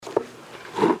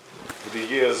Over the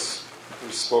years,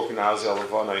 we've spoken to Azi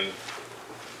Alavana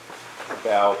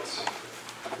about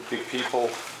big people,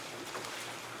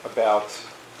 about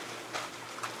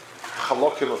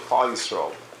Chalokim of Klal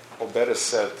Yisrael, or better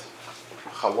said,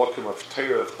 Chalokim of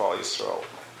Torah of Klal Yisrael,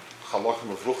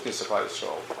 Chalokim of Ruchnis of Klal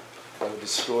Yisrael, that were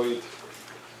destroyed.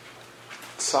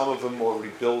 Some of them were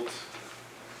rebuilt,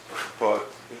 but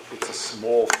it's a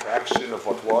small fraction of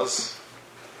what was.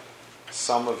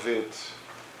 Some of it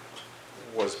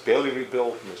was barely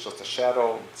rebuilt, and it's just a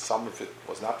shadow. Some of it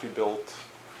was not rebuilt.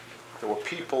 There were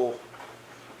people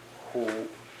who,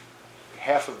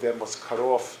 half of them was cut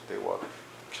off. They were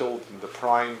killed in the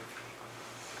prime.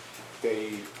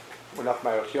 They were not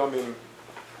Ma'arech Yomim.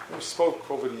 We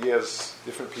spoke over the years,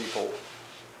 different people.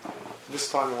 This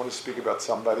time I want to speak about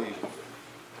somebody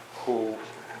who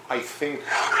I think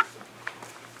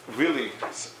really,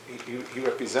 he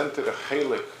represented a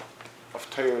chelik of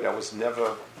Torah that was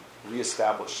never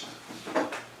reestablished.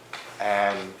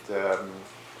 And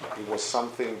it was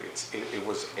something, it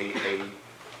was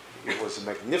a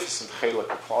magnificent chelik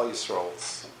of Klal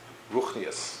Yisrael's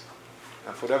Ruchnias.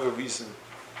 And for whatever reason,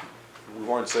 we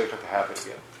weren't zeicher to have it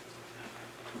yet.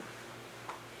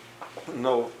 I don't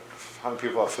know how many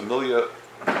people are familiar.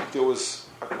 There was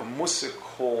a musik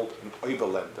called an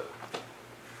Oberländer.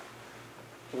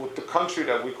 With the country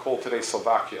that we call today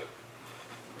Slovakia,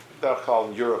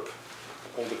 in Europe,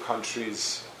 all the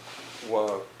countries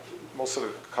most of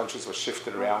the countries were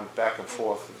shifted around, back and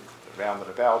forth, and around and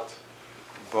about.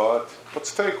 But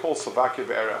what's today called Slovakia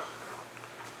Be'erach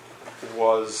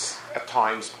was at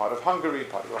times part of Hungary,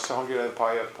 part of the Austro-Hungarian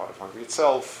Empire, part of Hungary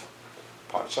itself,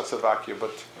 part of Czechoslovakia,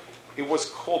 but it was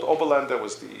called Oberländer,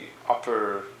 was the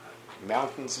upper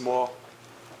mountains more,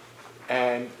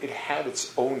 and it had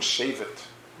its own shevet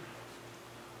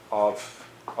of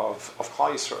Klal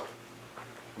Yisrael.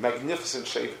 Magnificent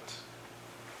shevet.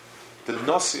 The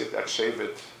Nasi of that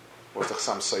shevet was the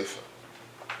Chassam Sofer.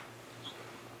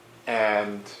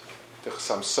 And the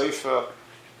Chassam Sofer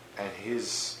and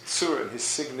his tzur and his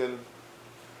signin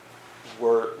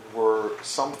were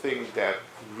something that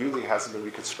really hasn't been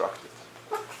reconstructed.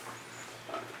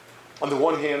 On the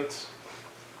one hand,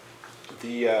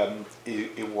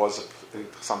 it was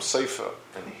Chassam Sofer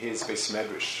and his Beis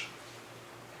Medrash.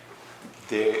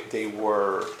 They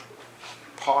were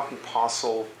part and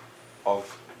parcel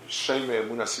of Shemei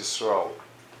Emunas Yisrael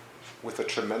with a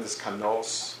tremendous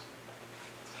kanos.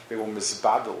 They were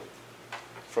mizbadel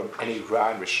from any Ra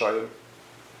and Rishayim.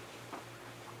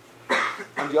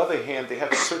 On the other hand, they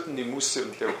had certain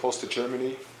nimusim. They were close to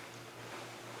Germany.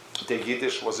 Their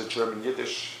Yiddish was a German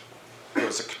Yiddish. There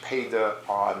was a kpeda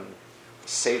on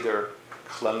seder,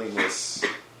 cleanliness.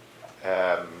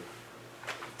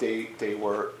 They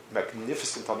were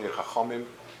magnificent on your Chachamim.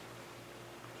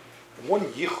 One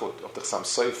yichud of the Chassam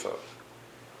Sofer,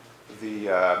 the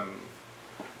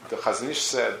Chazon Ish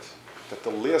said that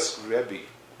the last Rebbe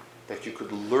that you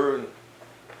could learn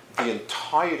the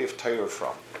entirety of Torah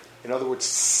from, in other words,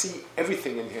 see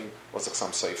everything in him, was the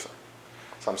Chassam Sofer.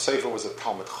 Chassam Sofer was a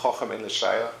Talmud Chacham in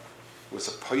Leshaya, was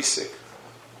a Poisik.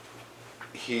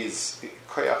 His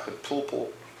koyach and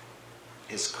pulpul,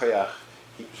 his koyach,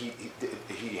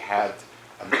 he had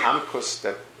an amkus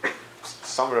that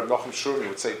some Reb Nachum Shurmi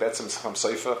would say Betzim Chassam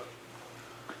Sofer.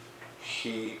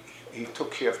 He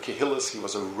took care of Kehillas. He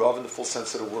was a Rav in the full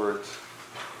sense of the word.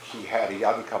 He had a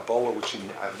Yad Kabbalah, which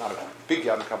not a big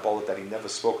Yad Kabbalah that he never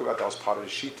spoke about. That was part of the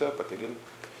Shita, but they didn't.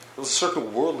 There was a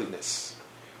certain worldliness.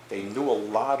 They knew a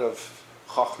lot of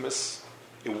Chachmas.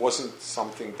 It wasn't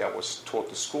something that was taught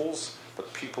in schools,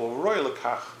 but people of Royal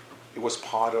Lekach, it was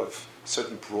part of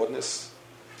certain broadness.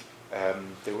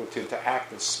 They were to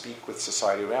interact and speak with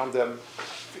society around them.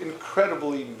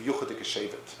 Incredibly yuchadik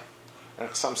shevet. And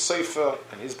Chassam Sofer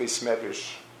and his Beis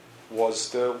Medrash was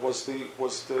the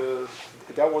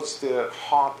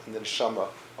heart and the neshama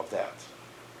of that.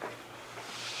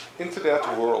 Into that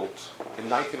world, in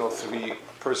 1903, a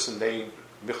person named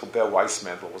Michal Ber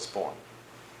Weissmandel was born.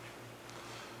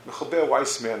 Michal Ber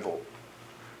Weissmandel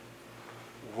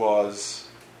will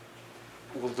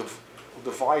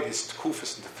divide his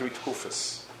tkufas into three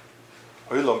tkufas.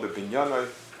 Olam bebinyanai,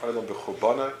 Olam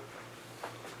bechurbanai,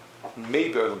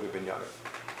 maybe Olam bebinyanai.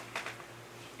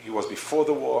 He was before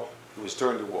the war, he was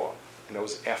during the war, and it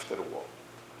was after the war.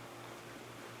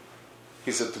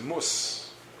 He's a dmus.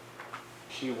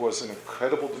 He was an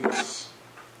incredible dmus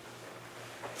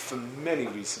for many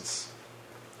reasons.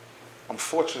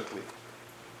 Unfortunately,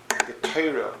 the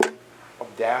Torah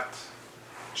of that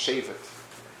shevet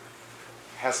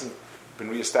hasn't been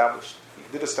reestablished. He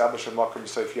did establish a Makom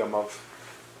Yosef Yamav,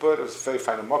 but it was a very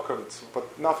fine Makom, but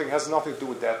has nothing to do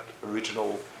with that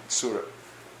original surah.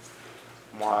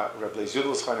 my Rebbe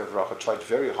Yudel Chaim Avracha tried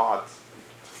very hard to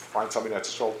find somebody in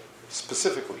Israel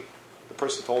specifically. The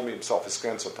person told me himself, his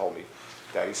grandson told me,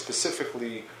 that he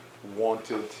specifically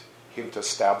wanted him to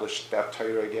establish that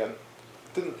Torah again.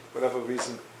 Didn't, whatever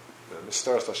reason,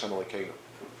 Misteras Hashem Elokeinu.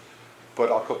 But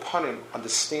Al Kopanim,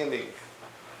 understanding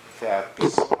that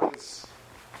besides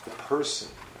the person,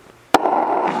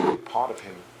 part of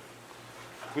him,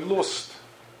 we lost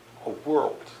a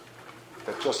world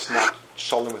that just not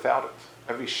shalom without it.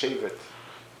 Every shevet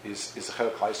is a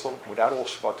Chelek Leisel, without all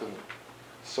Shvatim.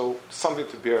 So something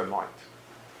to bear in mind.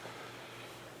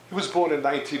 He was born in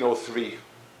 1903.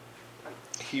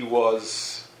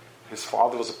 His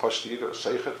father was a Pashto, a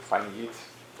Sheikhet, fine Yid.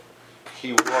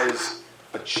 He was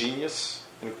a genius,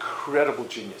 an incredible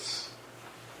genius.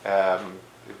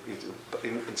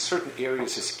 In certain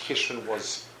areas, his kishon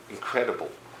was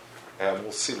incredible.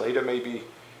 We'll see later maybe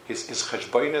his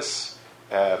cheshbonis.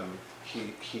 He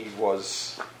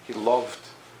loved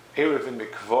Erev and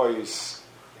Mikvois,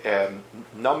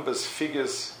 numbers,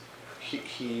 figures.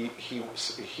 He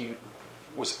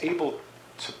was able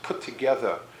to put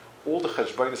together all the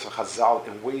cheshbonis of Chazal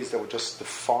in ways that would just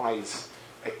defies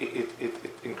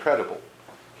incredible.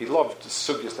 He loved the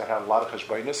sugyas that had a lot of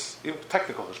cheshbonis,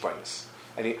 technical cheshbonis,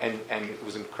 and it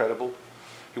was incredible.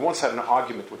 He once had an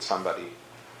argument with somebody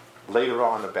later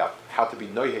on about how to be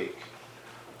noyeg,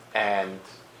 and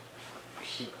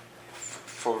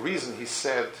for a reason, he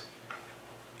said,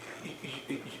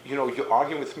 you're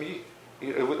arguing with me.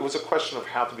 It was a question of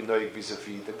how to be noyeg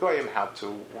vis-a-vis the goyim, how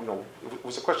to, it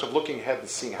was a question of looking ahead and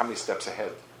seeing how many steps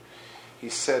ahead. He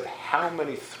said, how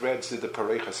many threads did the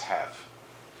parechas have?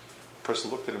 The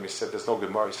person looked at him, he said, there's no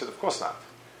Gemara. He said, of course not.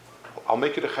 I'll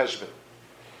make it a cheshbon.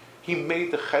 He made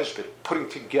the cheshbon, putting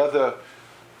together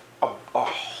a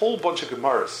whole bunch of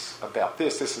Gemaras about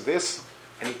this, and this,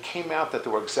 and he came out that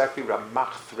there were exactly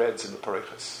Ramach threads in the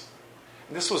parechas.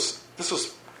 And this was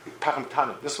Param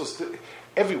Tanim. This was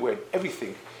everywhere,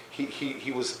 everything.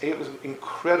 It was an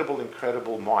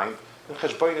incredible mind, and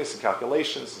cheshbonis and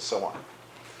calculations and so on.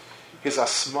 His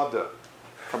asmada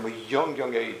from a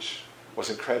young age was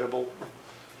incredible.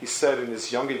 He said in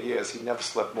his younger years he never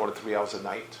slept more than 3 hours a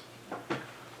night.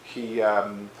 He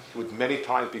would many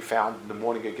times be found in the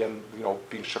morning again,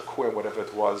 being shakur and whatever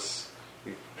it was,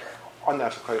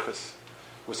 unnatural koiches.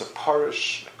 He was a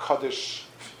parish, a kaddish,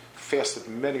 fasted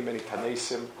many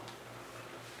tanesim.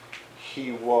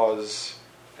 He was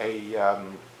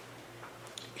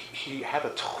he had a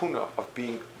tchuna of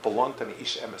being blunt and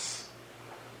ish emes.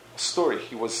 A story,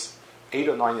 he was 8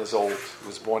 or 9 years old. He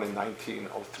was born in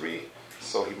 1903,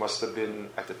 so he must have been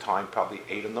at the time probably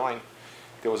 8 or 9.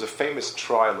 There was a famous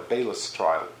trial, a Beilis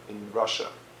trial in Russia,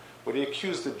 where they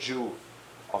accused a Jew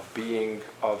of being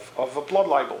of a blood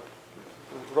libel.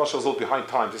 Russia was a little behind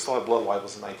times. They still had blood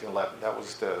libels in 1911. That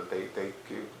was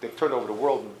they turned over the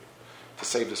world to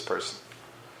save this person.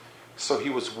 So he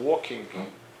was walking in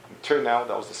Turnau,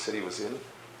 that was the city he was in,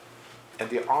 and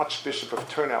the Archbishop of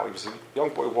Turnau, he was a young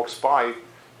boy, walks by,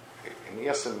 and he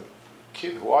asked him,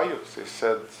 "Kid, who are you?" He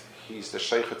said, "He's the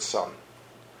Sheikhet's son."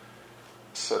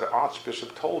 So the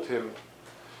Archbishop told him,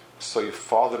 "So your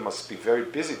father must be very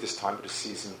busy this time of the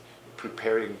season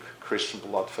preparing Christian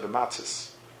blood for the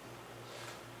matzahs."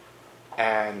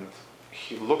 And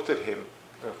he looked at him,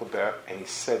 and he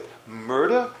said,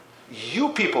 "Murder? You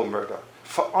people murder.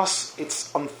 For us, it's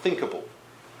unthinkable."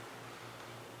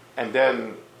 And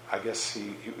then, I guess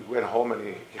he went home and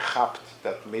he chapped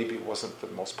that maybe it wasn't the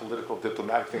most political,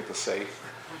 diplomatic thing to say.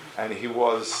 And he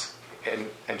was,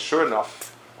 and sure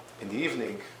enough, in the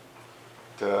evening,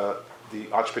 the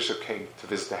Archbishop came to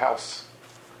visit the house.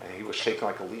 And he was shaking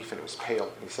like a leaf and he was pale.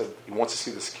 And he said, he wants to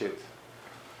see this kid.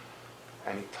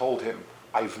 And he told him,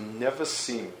 "I've never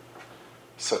seen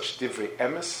such divrei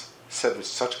emes said with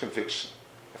such conviction.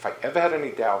 If I ever had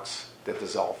any doubts, they're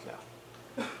dissolved now."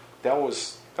 That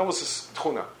was his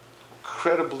tchuna,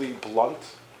 incredibly blunt,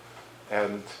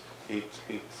 and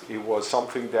it was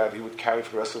something that he would carry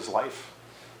for the rest of his life.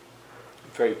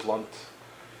 Very blunt.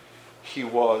 He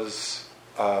was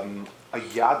a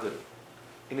yadin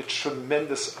in a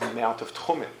tremendous amount of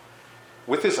tchumen.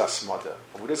 With his asmada,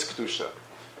 with his kedusha,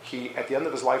 he, at the end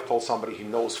of his life, told somebody he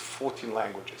knows 14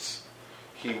 languages.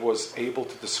 He was able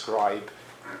to describe,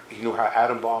 he knew how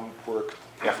atom bomb worked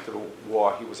after the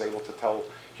war. He was able to tell,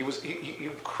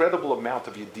 incredible amount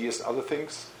of ideas and other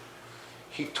things.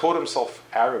 He taught himself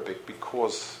Arabic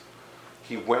because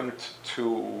he went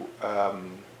to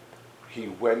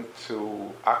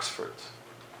Oxford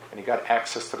and he got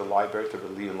access to the library, to the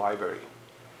Leon Library.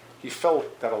 He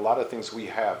felt that a lot of things we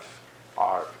have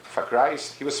are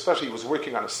fagrais. He was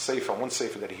working on a sefer. One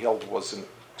sefer that he held was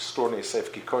extraordinary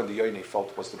sefer. Kikoin the Yoini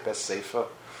felt was the best sefer,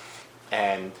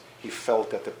 and he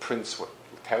felt that the prints were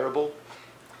terrible.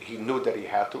 He knew that he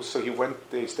had to, so he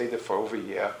went. They stayed there for over a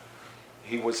year.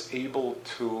 He was able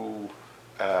to.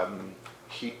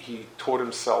 He taught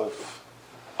himself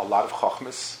a lot of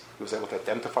chachmas. He was able to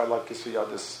identify like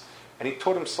Kisviyadis, and he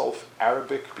taught himself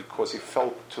Arabic because he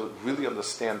felt to really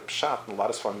understand Pshat and a lot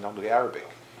of Sfarim under the Arabic.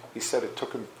 He said it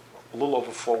took him a little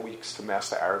over 4 weeks to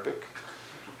master Arabic,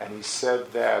 and he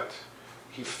said that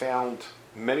he found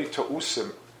many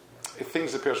ta'usim,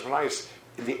 things that Pirish Manayis,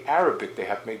 in the Arabic they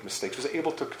had made mistakes. He was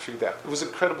able to figure that. He was an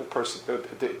incredible person.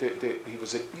 He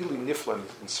was an Eli Niflan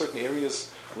in certain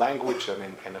areas, language and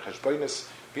in Cheshbonis,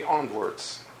 beyond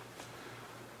words.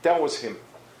 That was him.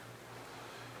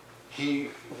 He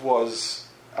was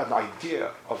an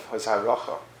idea of his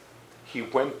haracha. He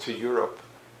went to Europe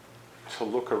to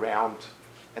look around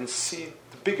and see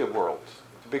the bigger world,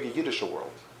 the bigger Yiddish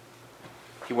world.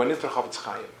 He went into Chofetz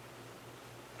Chaim.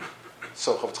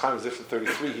 So Chofetz Chaim was there for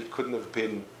 33. He couldn't have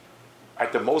been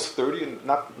at the most 30, and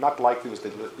not likely was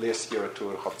the last year or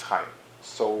two at Chofetz Chaim.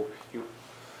 So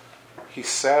he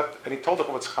sat and he told the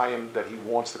Chofetz Chaim that he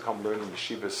wants to come learn in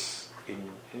yeshivas in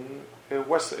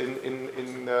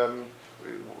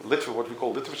Litva, what we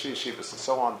call Litvish yeshivas and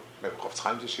so on. Maybe Chofetz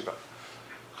Chaim's yeshiva.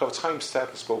 Chofetz Chaim sat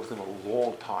and spoke with him a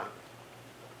long time.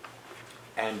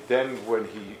 And then when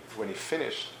he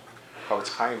finished, Chofetz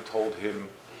Chaim told him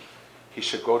he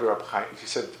should go to Reb Chaim. He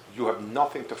said, "You have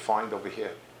nothing to find over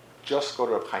here. Just go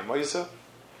to Reb Chaim Oizer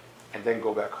and then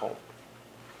go back home."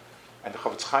 And the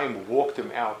Chofetz Chaim walked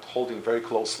him out, holding very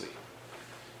closely.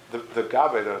 The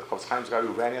Gabbai, the Chofetz Chaim's guy,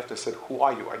 who ran after, said, "Who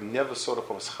are you? I never saw the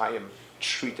Chofetz Chaim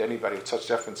treat anybody with such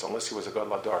deference unless he was a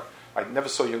Gadol Hador. I never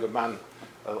saw a younger man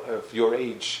of your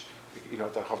age. You know,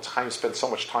 the Chofetz Chaim spent so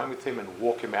much time with him and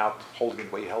walk him out, holding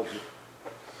him where he held you."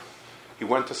 He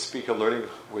went to speak a learning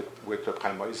with Reb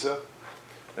Chaim Oizer,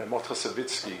 and Mordechai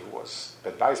Savitsky, who was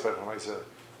Ben Bais by Reb Chaim Oizer,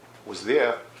 was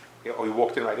there. He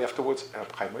walked in right afterwards, and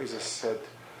Reb Chaim Oizer said,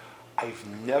 "I've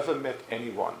never met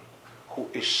anyone who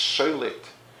is sholet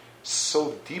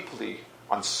so deeply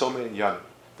on so many yan.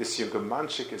 This younger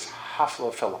manchik is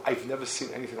hafla fellow. I've never seen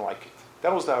anything like it."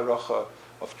 That was the haracha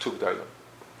of Tugdailim.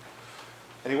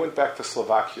 And he went back to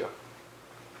Slovakia,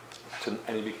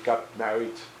 and he got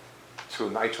married to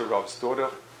Naitra Rav's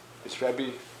daughter, his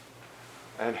Rebbe,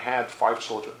 and had 5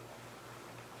 children.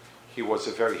 He was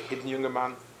a very hidden younger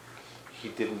man. He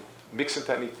didn't mix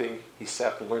into anything. He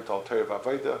sat and learned Al Torah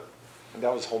V'Avoda, and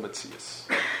that was whole Metzias.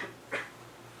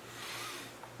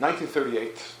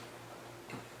 1938,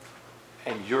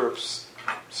 and Europe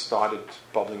started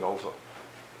bubbling over.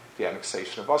 The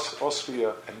annexation of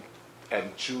Austria,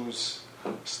 and Jews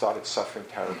started suffering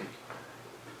terribly.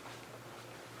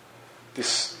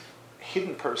 This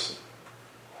hidden person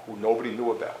who nobody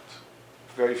knew about,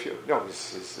 very few,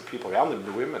 his people around him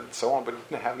knew him and so on, but he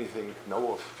didn't have anything,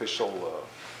 no official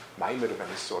maimed of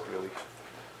any sort really,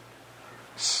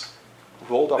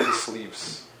 rolled up his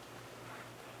sleeves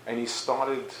and he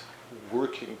started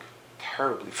working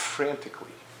terribly,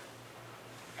 frantically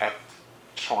at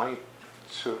trying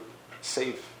to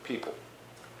save people.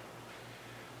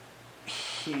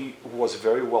 He was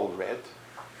very well read.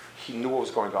 He knew what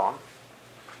was going on.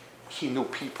 He knew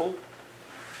people.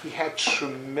 He had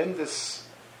tremendous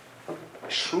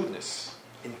shrewdness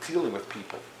in dealing with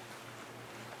people.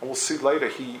 And we'll see later,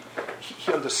 he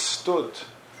understood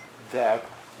that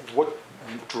what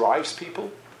drives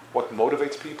people, what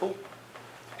motivates people,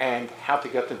 and how to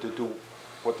get them to do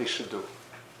what they should do.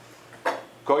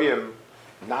 Goyim,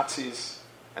 Nazis,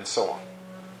 and so on.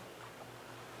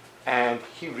 And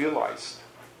he realized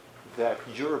that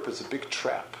Europe is a big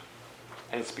trap,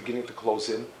 and it's beginning to close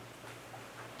in.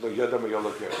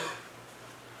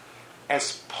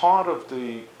 As part of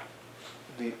the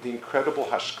incredible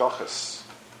hashgachas,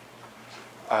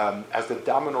 as the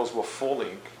dominoes were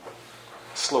falling,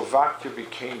 Slovakia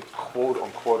became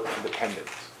quote-unquote independent.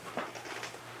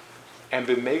 And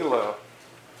B'meila,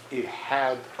 it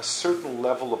had a certain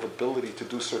level of ability to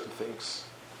do certain things.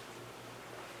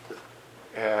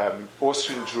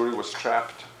 Austrian Jewry was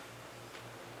trapped,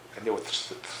 and they were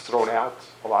thrown out,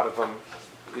 a lot of them,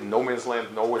 in no man's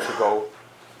land, nowhere to go.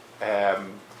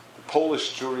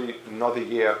 Polish Jewry, another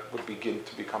year, would begin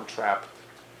to become trapped,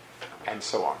 and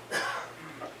so on.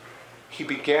 He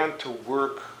began to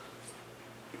work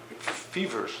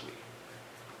feverishly,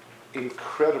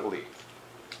 incredibly,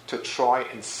 to try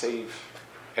and save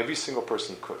every single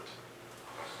person he could.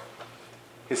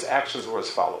 His actions were as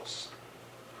follows.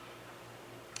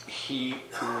 He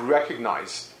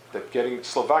recognized that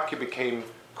Slovakia became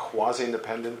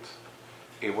quasi-independent,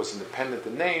 it was independent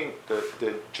in name.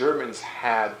 The Germans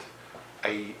had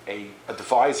a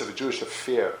advisor of a Jewish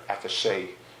affair attaché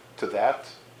to that,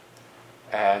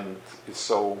 and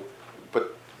so,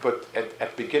 but at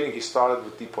the beginning he started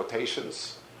with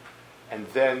deportations, and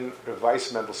then Rav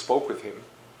Weiss Mendel spoke with him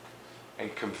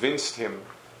and convinced him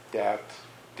that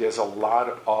there's a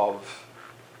lot of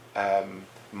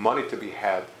money to be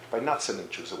had by not sending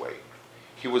Jews away.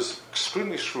 He was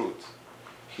extremely shrewd.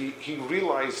 He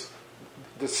realized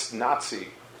this Nazi,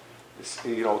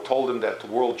 told him that the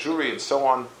world Jewry and so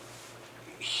on.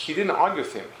 He didn't argue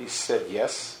with him. He said,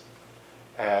 yes,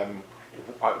 I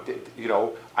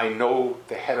know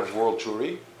the head of world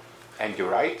Jewry, and you're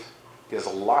right. There's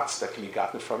lots that can be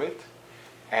gotten from it,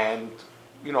 and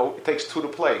it takes two to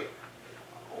play.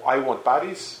 I want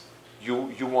bodies,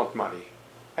 you want money.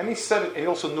 And he said it, and he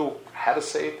also knew how to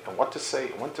say it and what to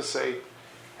say and when to say,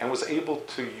 and was able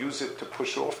to use it to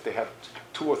push off. They had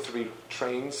 2 or 3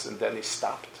 trains, and then they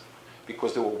stopped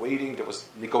because they were waiting. There was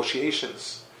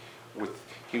negotiations with.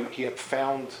 He had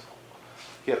found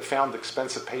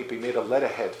expensive paper. He made a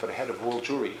letterhead for the head of world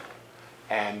Jewry,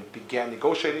 and began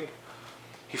negotiating.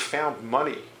 He found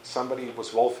money. Somebody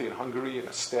was wealthy in Hungary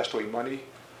and stashed away money.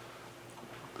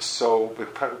 So it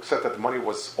said that the money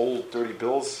was old, dirty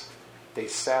bills. They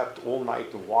sat all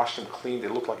night and washed them clean. They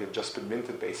looked like it had just been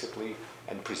minted, basically,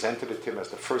 and presented it to him as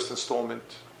the first installment,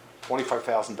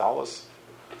 $25,000.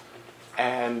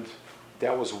 And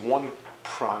that was one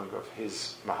prong of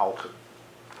his mahalchim.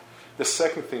 The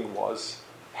second thing was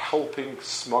helping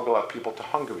smuggle out people to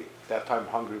Hungary. At that time,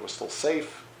 Hungary was still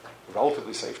safe,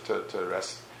 relatively safe to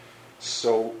arrest.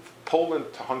 So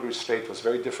Poland to Hungary straight was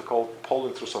very difficult.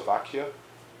 Poland through Slovakia.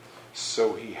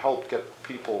 So he helped get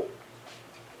people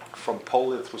from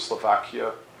Poland through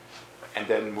Slovakia and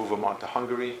then move them on to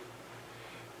Hungary.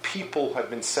 People had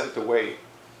been sent away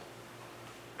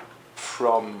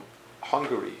from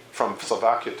Hungary, from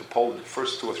Slovakia to Poland, the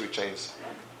first 2 or 3 chains.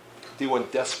 They were in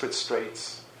desperate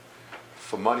straits.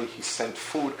 For money, he sent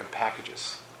food and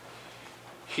packages.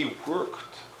 He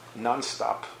worked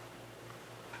nonstop,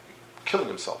 killing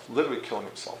himself, literally killing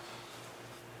himself.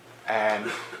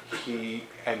 And he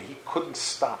couldn't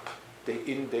stop, day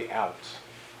in, day out,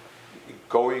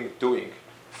 going, doing,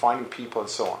 finding people and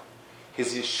so on.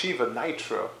 His yeshiva,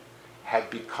 Nitra, had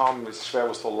become, his Shver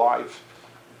was still alive.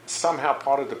 Somehow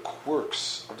part of the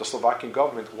quirks of the Slovakian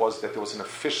government was that there was an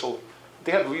official,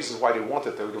 they had reasons why they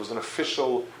wanted there was an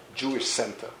official Jewish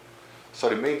center. So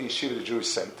they made the yeshiva the Jewish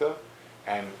center,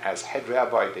 and as head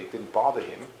rabbi, they didn't bother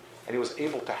him, and he was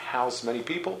able to house many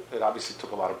people. It obviously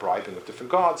took a lot of bribing of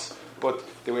different gods, but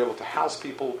they were able to house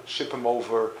people, ship them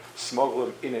over, smuggle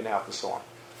them in and out, and so on.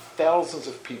 Thousands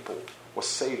of people were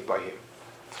saved by him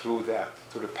through that,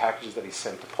 through the packages that he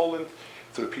sent to Poland,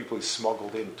 through the people he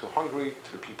smuggled into Hungary,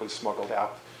 to the people he smuggled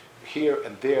out here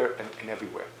and there and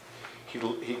everywhere. He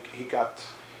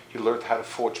learned how to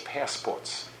forge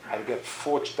passports, how to get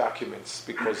forged documents,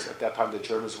 because at that time the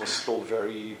Germans were still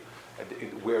very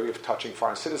wary of touching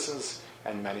foreign citizens,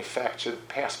 and manufactured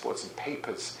passports and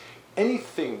papers,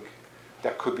 anything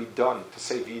that could be done to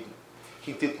save Eden.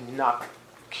 He did not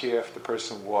care if the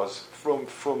person was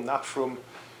not from.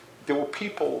 There were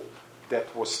people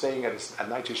that were staying at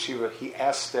night yeshiva. He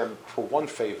asked them for one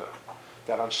favor,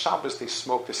 that on Shabbos they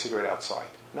smoked a cigarette outside,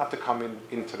 not to come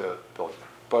into the building.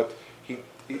 But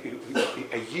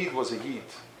a Yid was a Yid,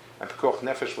 and Pekuach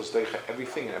Nefesh was deicha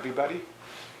everything and everybody.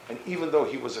 And even though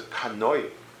he was a kanoi,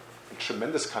 a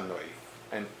tremendous kanoi,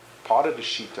 and part of the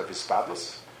sheet of his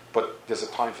badlus, but there's a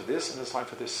time for this and there's a time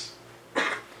for this.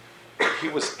 He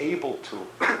was able to,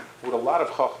 with a lot of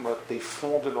chachma, they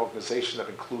formed an organization that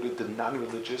included the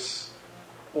non-religious,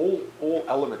 all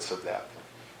elements of that.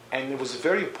 And it was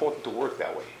very important to work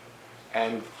that way.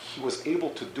 And he was able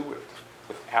to do it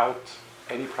without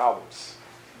any problems.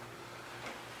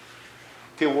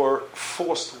 There were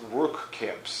forced work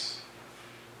camps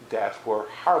that were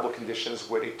horrible conditions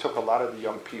where they took a lot of the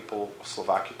young people of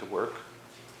Slovakia to work.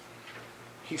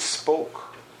 He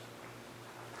spoke.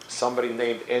 Somebody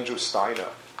named Andrew Steiner,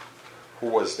 who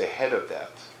was the head of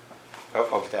that,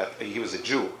 he was a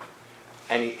Jew,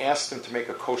 and he asked him to make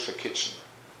a kosher kitchen.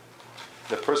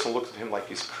 The person looked at him like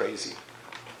he's crazy.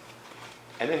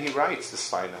 And then he writes to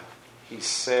Steiner. He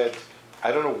said,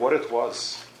 I don't know what it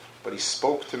was, but he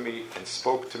spoke to me and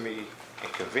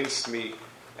convinced me.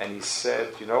 And he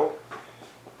said,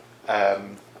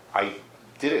 I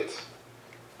did it.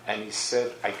 And he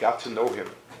said, I got to know him.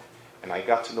 And I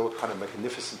got to know what kind of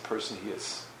magnificent person he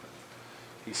is.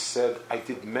 He said, I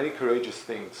did many courageous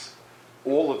things.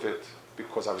 All of it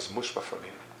because I was mushba from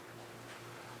him.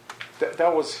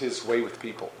 That was his way with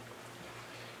people.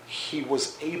 He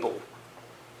was able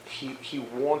he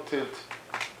wanted,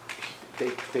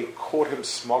 they caught him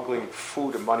smuggling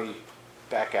food and money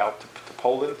back out to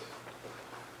Poland,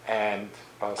 and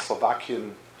a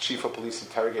Slovakian chief of police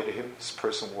interrogated him. This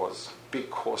person was a big,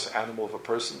 coarse animal of a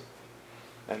person,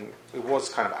 and it was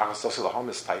kind of Aristotle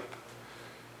Hamas type.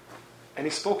 And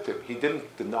he spoke to him. He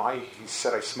didn't deny. He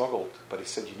said, I smuggled. But he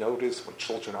said, you notice when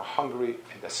children are hungry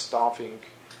and they're starving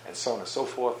and so on and so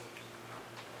forth.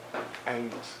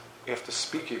 And after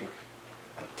speaking,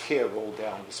 a tear rolled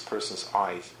down this person's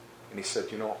eyes. And he said,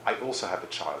 I also have a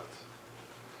child.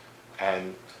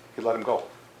 And he let him go.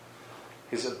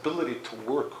 His ability to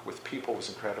work with people was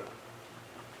incredible.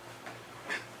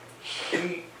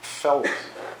 He felt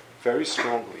very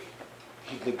strongly.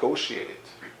 He negotiated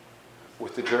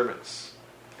with the Germans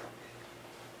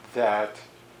that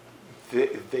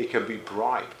they can be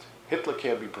bribed. Hitler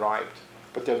can be bribed,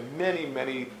 but there are many,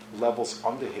 many levels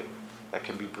under him that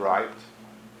can be bribed.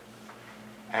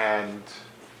 And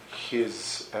he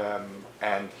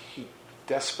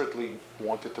desperately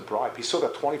wanted to bribe. He saw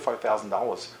that $25,000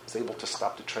 was able to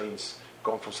stop the trains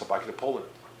going from Slovakia to Poland.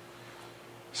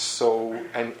 So,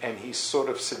 and he sort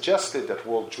of suggested that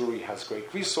World Jewry has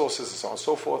great resources and so on and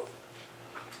so forth.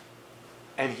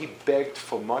 And he begged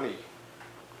for money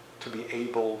to be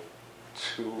able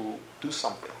to do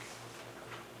something.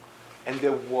 And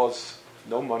there was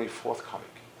no money forthcoming.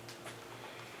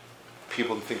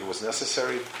 People didn't think it was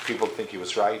necessary. People didn't think he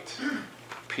was right.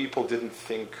 People didn't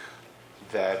think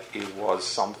that it was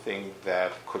something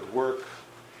that could work.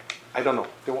 I don't know.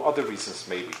 There were other reasons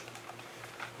maybe.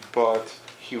 But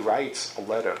he writes a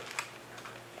letter.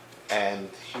 And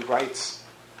he writes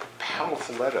a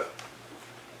powerful letter.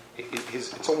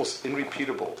 It's almost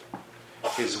irrepeatable.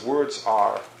 His words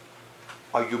are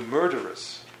you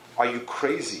murderers? Are you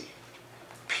crazy?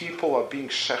 People are being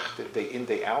shechted day in,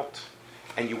 day out,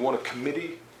 and you want a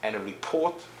committee and a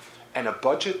report and a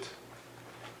budget?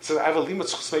 He said, I have a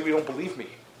limit, maybe you don't believe me.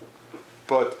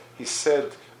 But he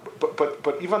said,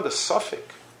 but even the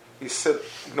Suffolk, he said,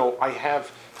 I have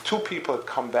 2 people that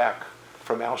come back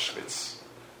from Auschwitz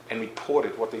and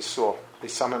reported what they saw. They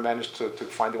somehow managed to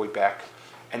find their way back.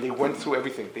 And they went through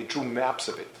everything. They drew maps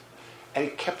of it. And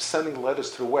he kept sending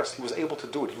letters to the West. He was able to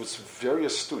do it. He was very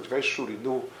astute, very shrewd. He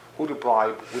knew who to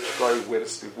bribe, which guy,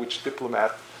 which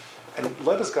diplomat. And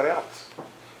letters got out.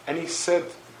 And he said,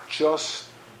 just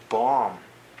bomb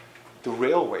the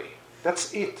railway.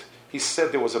 That's it. He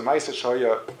said there was a Ma'aseh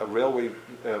Shaya, a railway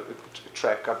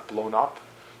track got blown up.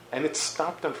 And it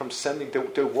stopped them from sending,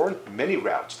 there weren't many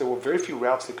routes. There were very few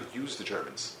routes they could use, the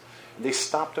Germans. And they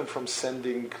stopped them from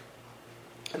sending...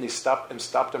 And they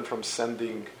stopped them from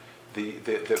sending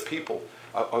the people.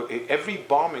 Every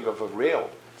bombing of a rail,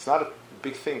 it's not a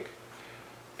big thing.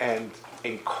 And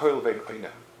in Kol Vein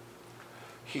Oina,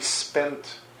 he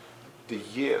spent the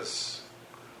years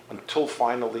until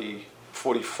finally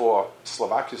 44,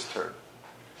 Slovakia's turn.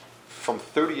 From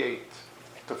 38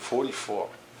 to 44,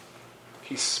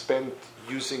 he spent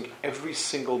using every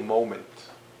single moment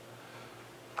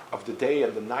of the day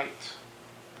and the night.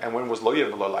 And when it was Lo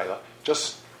Yom V'Lo Laila,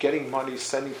 just getting money,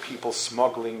 sending people,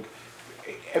 smuggling,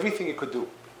 everything he could do.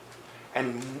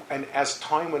 And as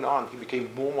time went on, he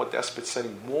became more and more desperate,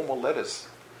 sending more and more letters.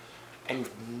 And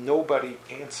nobody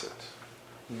answered.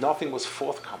 Nothing was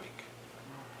forthcoming.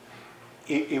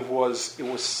 It was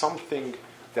something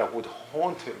that would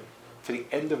haunt him to the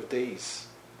end of days.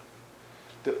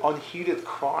 The unheeded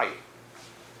cry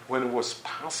when it was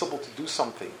possible to do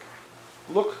something.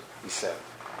 Look, he said,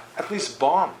 at least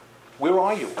bomb. Where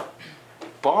are you?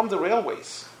 Bomb the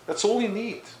railways. That's all you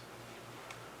need.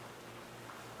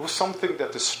 It was something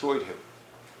that destroyed him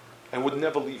and would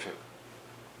never leave him.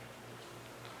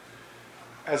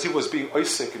 As he was being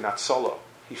oisik in Hatzalah,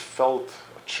 he felt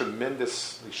a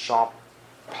tremendously sharp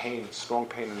pain, strong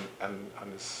pain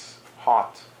on his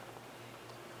heart.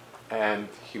 And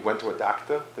he went to a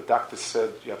doctor. The doctor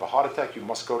said, you have a heart attack, you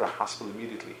must go to a hospital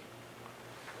immediately.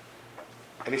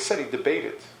 And he said he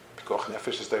debated. Pikuach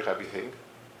Nefesh is there everything.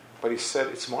 But he said,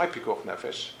 it's my Pikuach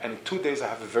Nefesh, and in 2 days I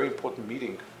have a very important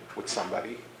meeting with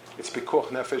somebody. It's Pikuach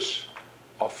Nefesh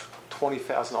of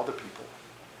 20,000 other people.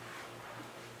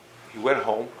 He went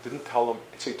home, didn't tell him,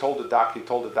 so he told the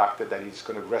doctor that he's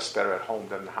going to rest better at home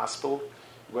than in the hospital.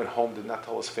 He went home, did not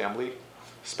tell his family,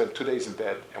 spent 2 days in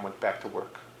bed, and went back to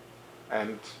work.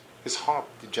 And his heart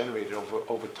degenerated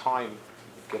over time.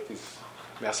 He'd get these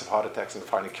massive heart attacks and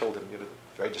finally killed him. He had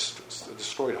a very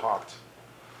destroyed heart.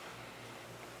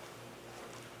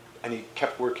 And he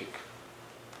kept working.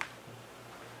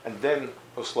 And then it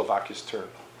was Slovakia's turn.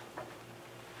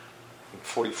 In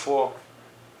 44,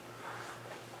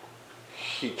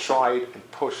 he tried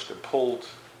and pushed and pulled,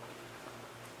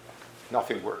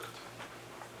 Nothing worked.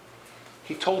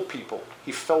 He told people,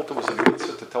 he felt it was a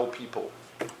mitzvah to tell people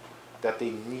that they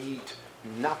need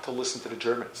not to listen to the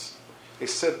Germans. They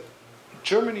said,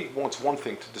 Germany wants one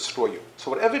thing, to destroy you. So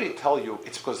whatever they tell you,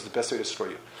 it's because it's the best way to destroy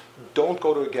you. Don't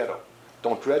go to a ghetto.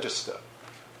 Don't register.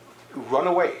 Run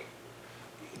away.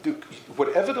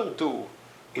 Whatever they'll do,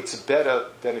 it's better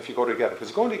than if you go to a ghetto.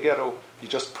 Because going to a ghetto,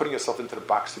 you're just putting yourself into the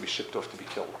box to be shipped off to be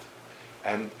killed.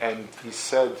 And he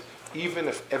said, even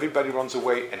if everybody runs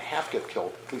away and half get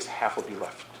killed, at least half will be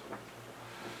left.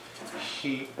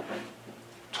 He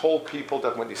told people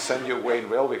that when they send you away in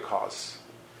railway cars,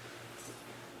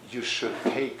 you should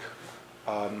take,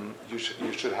 you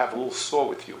should have a little saw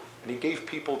with you. And he gave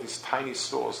people these tiny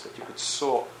saws that you could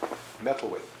saw metal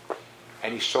with.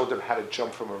 And he showed them how to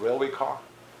jump from a railway car,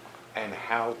 and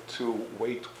how to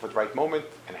wait for the right moment,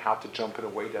 and how to jump in a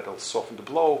way that'll soften the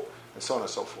blow, and so on and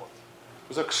so forth. He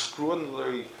was an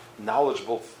extraordinarily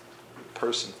knowledgeable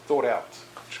person, thought out,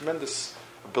 tremendous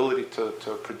ability to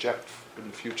project in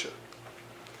the future.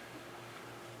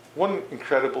 One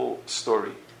incredible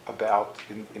story about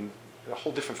in a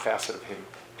whole different facet of him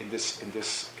in this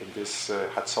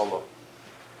Hatzalah.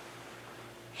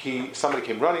 Somebody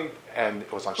came running, and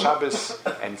it was on Shabbos,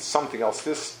 and something else.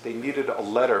 They needed a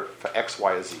letter for X,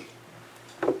 Y, or Z.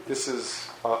 This is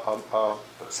Satmar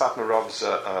Rav's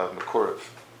Makurev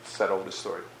said over the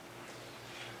story.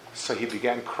 So he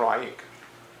began crying,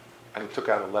 and he took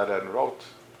out a letter and wrote.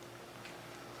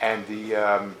 And he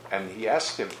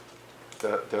asked him,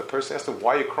 the person asked him,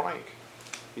 "Why are you crying?"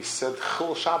 He said,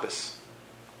 "Chil Shabbos."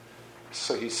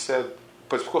 So he said,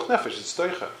 "But it's Pekuach Nefesh, it's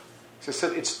Doicha." So he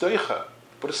said, "It's Doicha,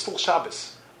 but it's still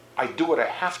Shabbos. I do what I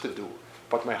have to do,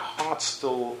 but my heart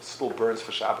still burns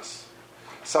for Shabbos."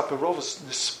 Satmar Rav was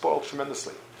spoiled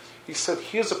tremendously. He said,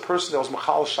 "Here's a person that was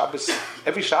Machal Shabbos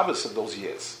every Shabbos of those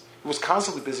years. He was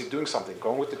constantly busy doing something,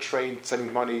 going with the train,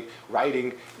 sending money,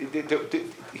 writing.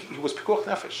 He was Pekuach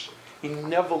Nefesh. He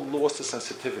never lost the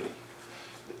sensitivity.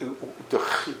 The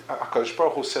HaKadosh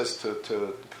Baruch Hu says to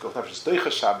Pekuach Nefesh,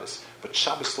 Doicha Shabbos, but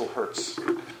Shabbos still hurts.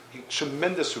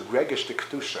 Tremendous regesh to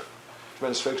Kedusha.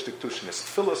 Tremendous regesh to Kedusha in his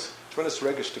tefillas, tremendous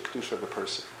regesh to Kedusha of the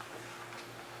person.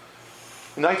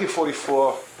 In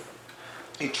 1944,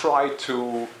 he tried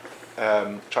to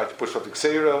push off the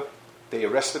Gzeira. They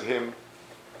arrested him.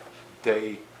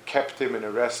 They kept him in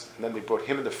arrest, and then they brought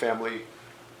him and the family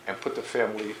and put the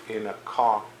family in a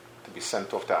car to be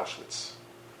sent off to Auschwitz.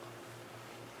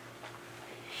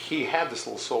 He had this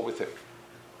little saw with him,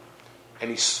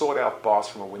 and he sawed out bars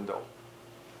from a window.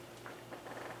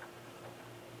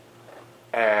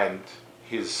 And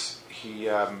he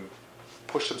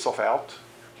pushed himself out.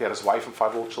 He had his wife and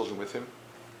 5 little children with him.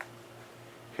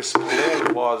 His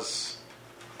plan was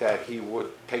that he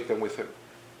would take them with him.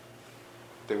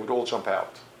 They would all jump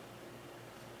out.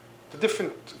 The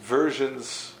different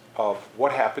versions of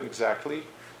what happened exactly,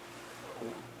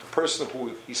 the person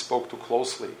who he spoke to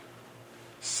closely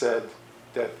said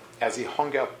that as he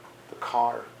hung out the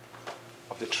car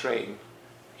of the train,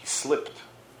 he slipped.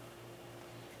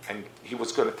 And he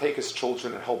was going to take his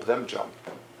children and help them jump,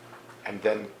 and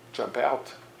then jump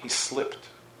out. He slipped.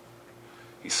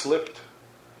 He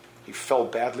fell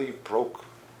badly, broke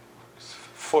his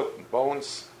foot and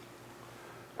bones,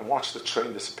 and watched the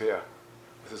train disappear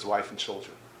with his wife and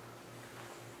children.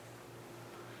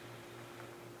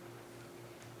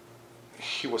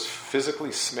 He was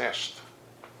physically smashed,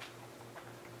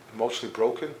 emotionally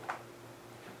broken,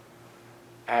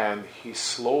 and he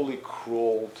slowly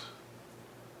crawled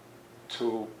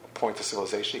to a point of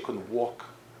civilization. He couldn't walk.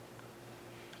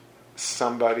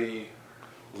 Somebody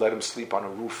let him sleep on a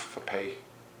roof for pay.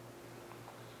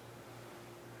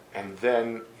 And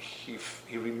then he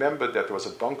remembered that there was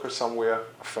a bunker somewhere.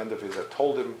 A friend of his had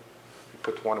told him. He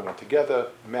put one and one together,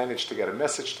 managed to get a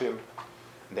message to him,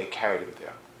 and they carried him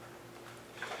there.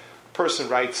 A person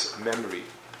writes a memory.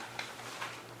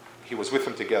 He was with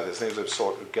him together. His name is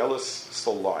Gellis,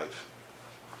 still alive.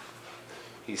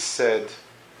 He said,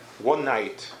 one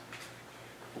night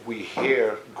we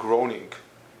hear groaning,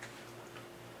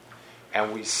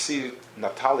 and we see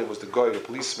Natali was the guy, the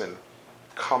policeman,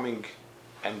 coming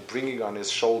and bringing on his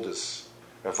shoulders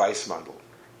Rav Weissmandl.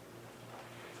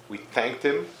 We thanked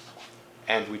him,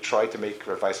 and we tried to make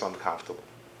Rav Weissmandl comfortable.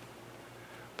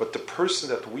 But the person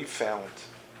that we found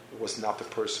was not the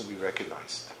person we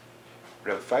recognized.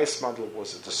 Rav Weissmandl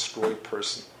was a destroyed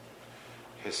person.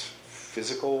 His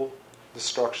physical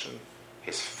destruction,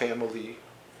 his family,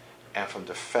 and from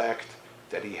the fact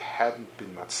that he hadn't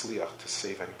been matzliach to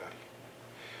save anybody.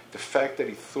 The fact that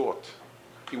he thought,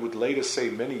 he would later say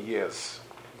for many years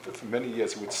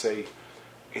he would say,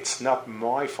 it's not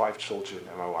my 5 children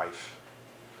and my wife.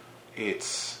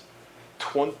 It's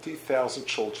 20,000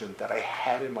 children that I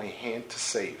had in my hand to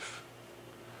save.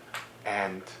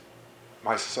 And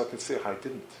my society I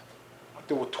didn't.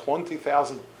 There were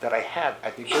 20,000 that I had,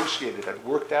 I negotiated, I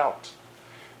worked out.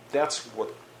 That's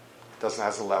what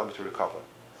hasn't allowed me to recover.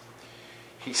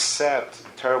 He sat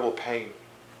in terrible pain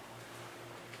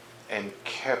and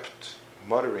kept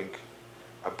muttering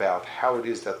about how it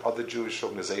is that other Jewish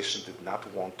organizations did not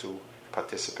want to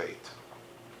participate.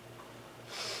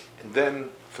 And then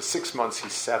for 6 months he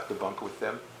sat in the bunker with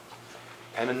them,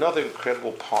 and another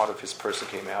incredible part of his person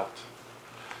came out.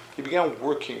 He began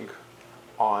working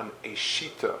on a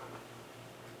shita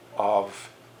of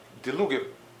dilugim.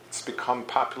 It's become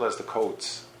popular as the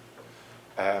codes.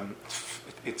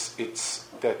 It's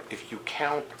that if you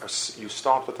count, you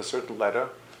start with a certain letter,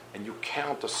 and you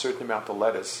count a certain amount of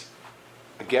letters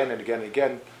again and again and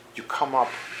again, you come up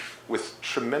with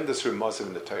tremendous remuzim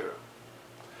in the Torah.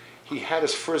 He had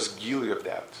his first gili of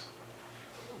that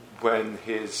when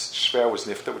his shver was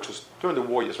nifta, which was during the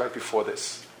war years, right before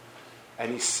this.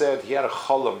 And he said he had a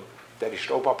cholam that he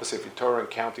should open up a Sefer Torah and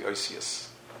count the Oisias.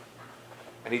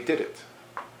 And he did it.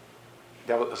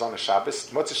 That was on a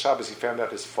Shabbos. Motzei Shabbos, he found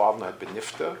out his father had been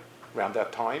nifta around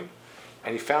that time.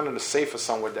 And he found in a sefer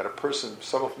somewhere that a person,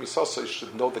 some of Misasa,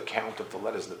 should know the count of the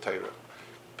letters in the Torah.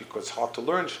 Because it's hard to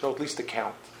learn, you should know at least the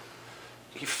count.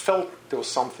 He felt there was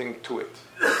something to it.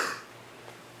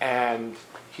 And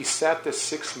he sat there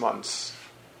 6 months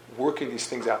working these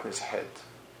things out in his head.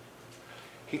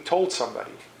 He told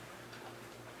somebody,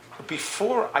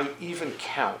 before I even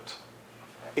count,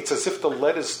 it's as if the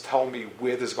letters tell me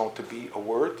where there's going to be a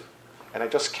word, and I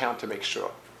just count to make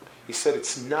sure. He said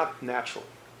it's not natural.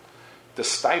 The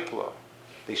stipler,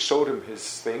 they showed him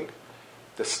his thing.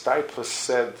 The stipler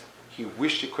said he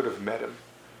wished he could have met him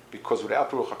because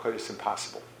without Ruach HaKodesh it's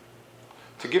impossible.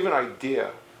 To give an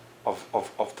idea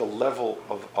of the level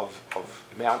of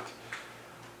amount,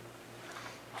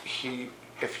 he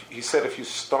said if you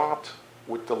start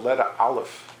with the letter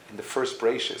Aleph in the first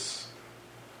bracious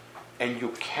and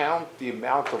you count the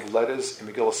amount of letters in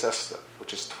Megillah Esther,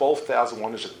 which is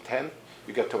 12,110,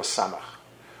 you get to a Samach.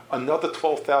 Another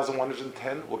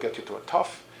 12,110 will get you to a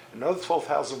Taf. Another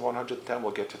 12,110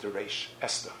 will get you to Reish,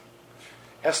 Esther.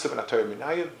 Esther ben Atayim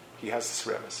Minayim, he has this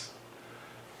remes.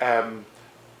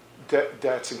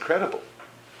 That's incredible.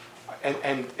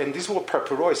 And these were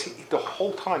preparois. The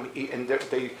whole time,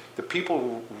 the people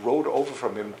who wrote over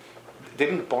from him, they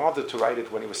didn't bother to write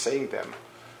it when he was saying them.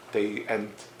 They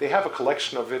have a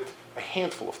collection of it, a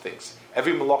handful of things.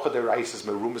 Every malacha they write is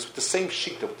merumas with the same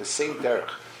shita, with the same derech.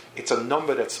 It's a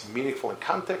number that's meaningful in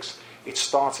context. It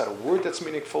starts at a word that's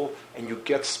meaningful, and you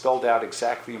get spelled out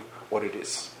exactly what it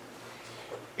is.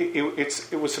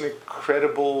 It was an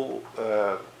incredible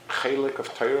chelik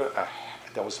of Torah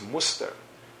that was muster.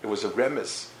 It was a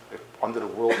remes under the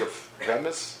world of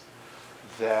remes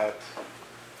that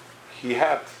he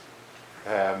had.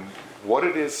 What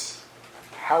it is,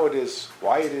 how it is,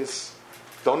 why it is,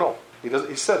 don't know.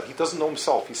 He said he doesn't know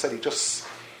himself. He said he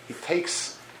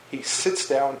sits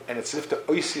down and it's as if the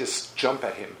Oisius jump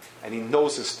at him and he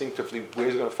knows instinctively where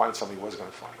he's going to find something, what he's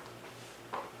going to find.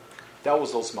 That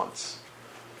was those months.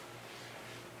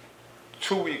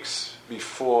 2 or 3 weeks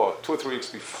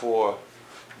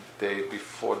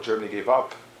before Germany gave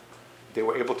up, they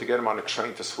were able to get him on a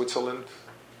train to Switzerland,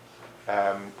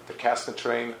 the Castor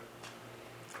train,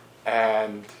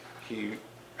 and he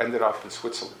ended up in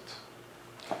Switzerland.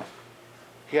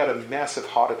 He had a massive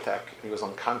heart attack and he was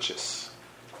unconscious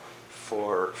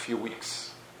for a few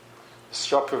weeks. The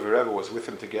Stropper Rebbe was with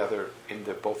him together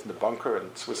both in the bunker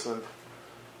in Switzerland.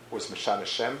 Was Meshan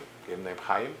Hashem, gave him the name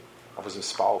Chaim. I was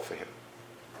inspired for him.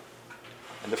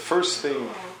 And the first thing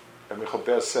that Michal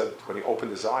Ber said when he opened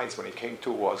his eyes, when he came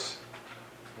to, was,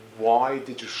 why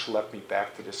did you schlep me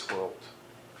back to this world?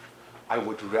 I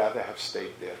would rather have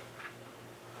stayed there.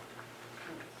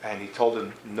 And he told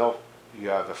him, no, you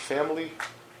have a family,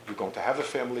 you're going to have a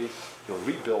family, you'll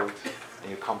rebuild, and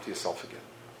you'll come to yourself again.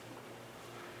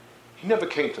 He never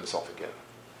came to himself again,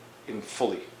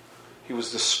 fully. He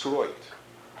was destroyed.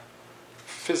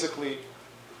 Physically,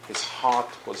 his heart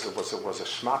was a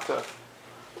shmata,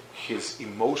 his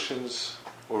emotions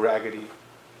were raggedy,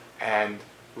 and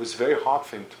it was very hard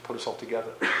for him to put himself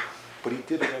together. But he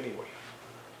did it anyway.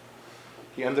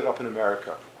 He ended up in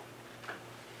America.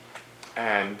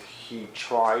 And he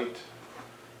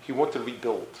wanted to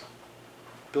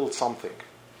build something.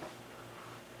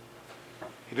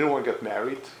 He didn't want to get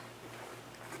married.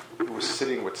 He was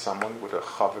sitting with someone, with a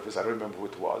chav of his, I don't remember who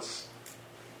it was.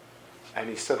 And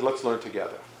he said, let's learn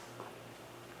together.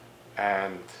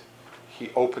 And he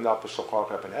opened up a Shulchan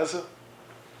Aruch Ibn Ezra,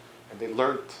 and they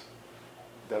learned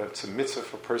that it's a mitzvah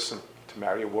for a person to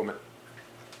marry a woman.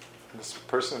 And this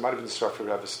person, it might have been the Srafir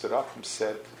Rebbe, stood up and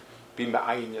said, be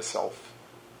ma'ayin yourself.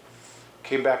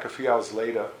 Came back a few hours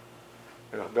later,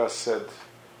 and Rebbe said,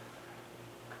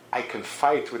 I can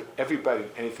fight with everybody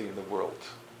and anything in the world.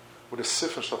 With a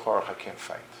Sifra Shulchan Aruch, I can't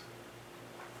fight.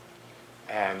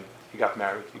 And he got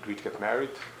married. He agreed to get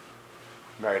married.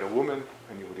 Married a woman,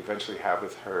 and he would eventually have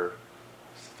with her,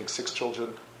 I think, 6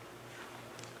 children.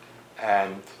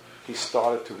 And he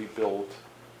started to rebuild.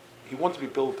 He wanted to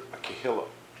rebuild a kehillah,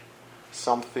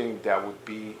 something that would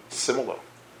be similar,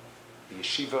 the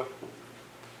yeshiva.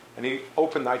 And he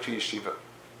opened Nitro Yeshiva.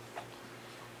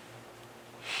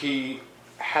 He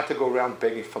had to go around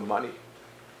begging for money.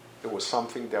 It was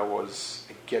something that was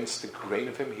against the grain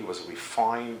of him. He was a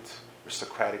refined,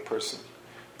 aristocratic person.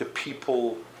 The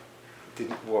people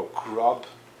were grub,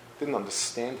 didn't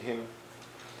understand him,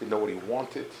 didn't know what he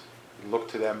wanted. He looked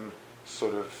to them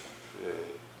sort of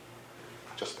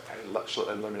just a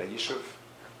lemon yishuv.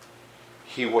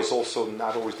 He was also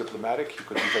not always diplomatic. He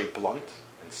could be very blunt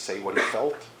and say what he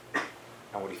felt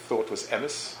and what he thought was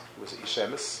emes. He was ish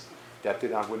emes. That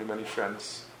did not win him any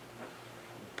friends.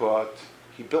 But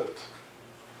he built.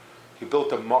 He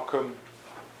built a makom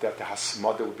that the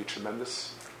hasmada would be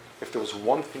tremendous. If there was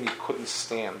one thing he couldn't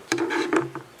stand,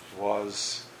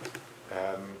 was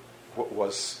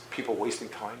people wasting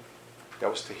time. That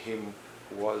was to him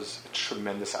was a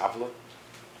tremendous avla.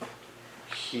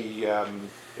 And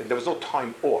there was no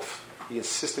time off. He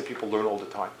insisted people learn all the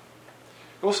time.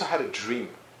 He also had a dream.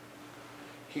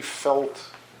 He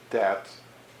felt that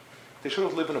they should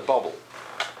have lived in a bubble,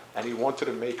 and he wanted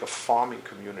to make a farming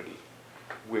community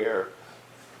where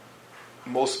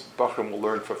most Bachrim will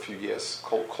learn for a few years,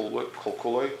 Kol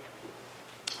Kuloi.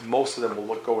 Most of them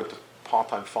will go into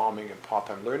part-time farming and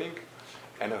part-time learning,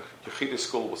 and a Yechidus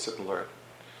school will sit and learn.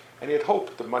 And he had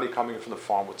hoped the money coming in from the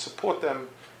farm would support them,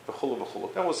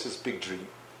 v'chulu. That was his big dream.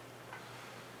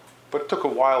 But it took a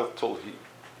while till he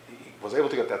was able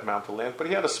to get that amount of land, but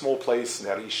he had a small place, and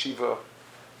he had a yeshiva.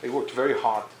 They worked very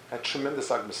hard, had tremendous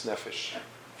agmas nefesh.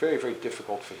 Very, very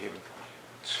difficult for him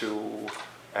to...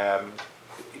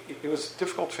 It was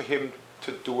difficult for him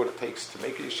to do what it takes to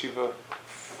make a yeshiva,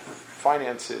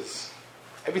 finances,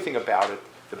 everything about it,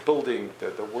 the building,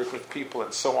 the work with people,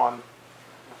 and so on.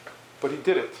 But he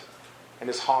did it, and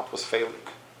his heart was failing.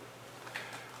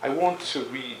 I want to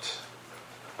read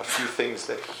a few things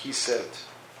that he said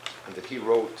and that he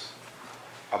wrote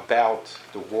about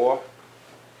the war,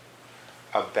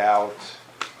 about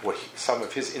some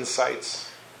of his insights.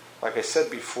 Like I said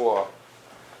before,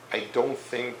 I don't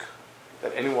think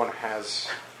that anyone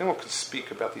could speak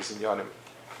about these inyanim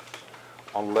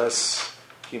unless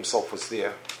he himself was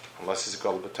there, unless he's a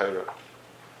Gadol b'Torah,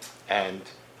 and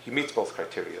he meets both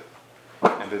criteria.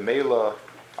 And B'meila,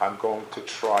 I'm going to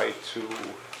try to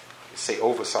say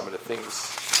over some of the things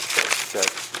that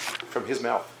from his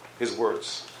mouth, his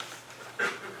words.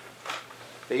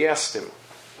 They asked him,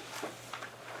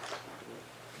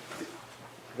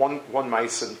 one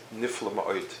ma'aser nifla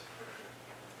ma'od.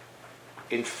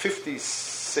 In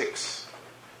 1956,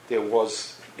 there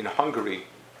was in Hungary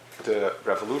the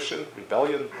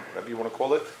rebellion, whatever you want to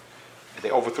call it.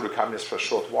 They overthrew the communists for a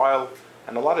short while,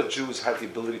 and a lot of Jews had the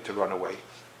ability to run away.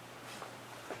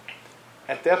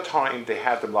 At that time, they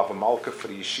had the Mlava Malka for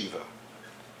the yeshiva,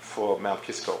 for Mount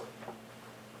Kisco,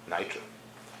 Nitra.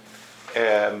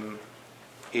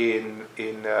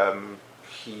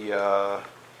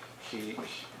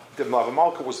 The Mlava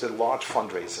Malka was the large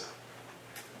fundraiser.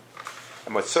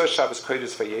 And with Sir Shabbos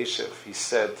Kodesh Vayeshev, he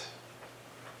said,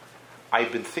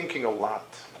 I've been thinking a lot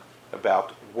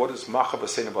about what is Macha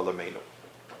B'Seinu B'Alameinu.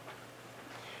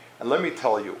 And let me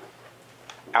tell you,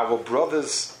 our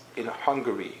brothers in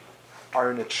Hungary are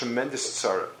in a tremendous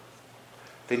tzara.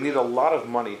 They need a lot of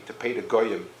money to pay the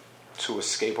goyim to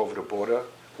escape over the border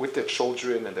with their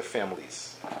children and their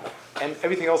families and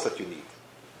everything else that you need.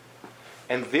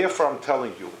 And therefore I'm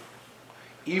telling you,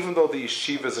 even though the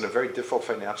yeshiva is in a very difficult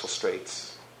financial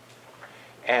straits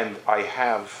and I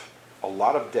have a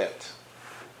lot of debt,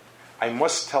 I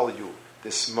must tell you,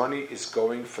 this money is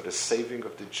going for the saving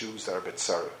of the Jews that are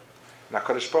Betzara. And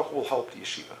HaKadosh Baruch Hu will help the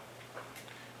yeshiva.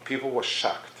 People were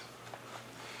shocked.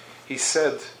 He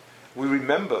said, we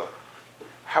remember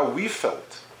how we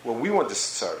felt when we went to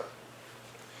Tzara.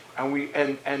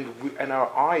 And our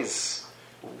eyes,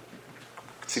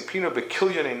 tzipino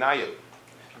bekilyon einayim,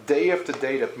 day after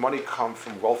day that money come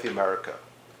from wealthy America.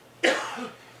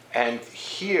 And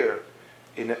here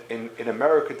in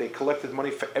America, they collected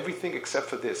money for everything except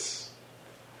for this.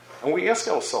 And we ask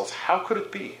ourselves, how could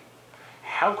it be?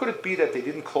 How could it be that they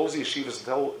didn't close the yeshivas and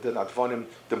tell the Nadvanim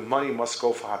the money must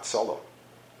go for Hatzalah?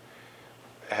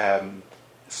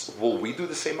 will we do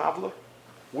the same avla?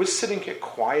 We're sitting here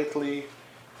quietly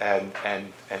and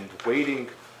waiting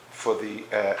for the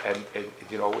and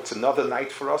it's another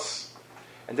night for us,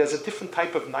 and there's a different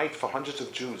type of night for hundreds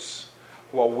of Jews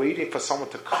who are waiting for someone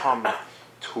to come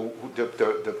to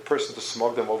the person to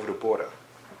smuggle them over the border,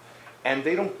 and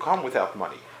they don't come without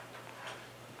money.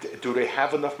 Do they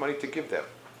have enough money to give them?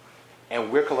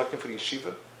 And we're collecting for the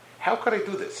yeshiva. How could I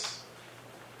do this?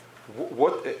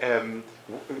 What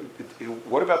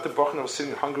about the Bachman who was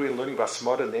sitting in Hungary and learning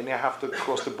Basmada, and then they have to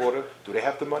cross the border? Do they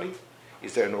have the money?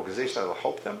 Is there an organization that will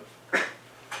help them?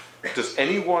 Does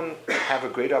anyone have a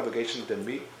greater obligation than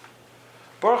me?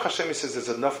 Baruch Hashem, he says there's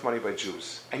enough money by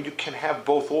Jews. And you can have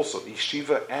both also, the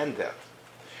yeshiva and that.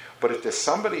 But if there's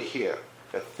somebody here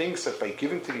that thinks that by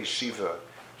giving to the yeshiva,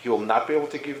 he will not be able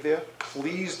to give there,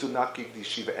 please do not give the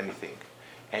yeshiva anything.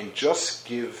 And just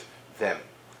give them.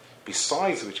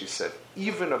 Besides which he said,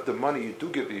 even of the money you do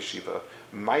give the yeshiva,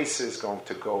 Maisa is going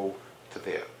to go to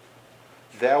there.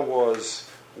 There was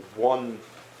one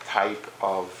type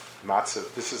of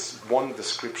matzah. This is one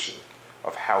description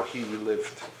of how he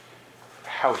lived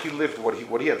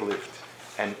what he had lived,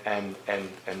 and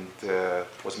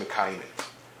was mekayim it.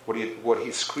 What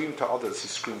he screamed to others, he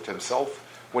screamed to himself.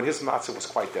 When his matzah was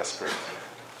quite desperate.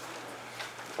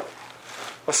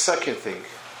 A second thing.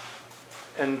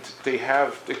 And they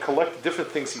collect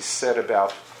different things he said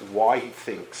about why he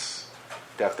thinks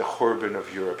that the Churban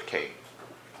of Europe came.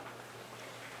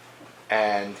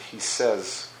 And he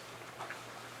says,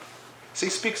 so he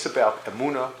speaks about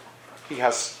Emunah. He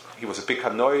was a big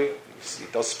Hanoi. He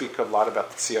does speak a lot about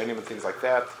the Tzionim and things like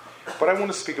that. But I want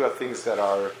to speak about things that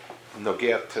are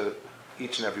nogeh to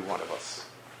each and every one of us.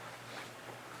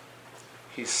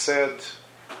 He said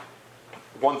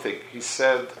one thing. He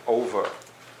said over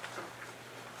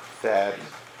that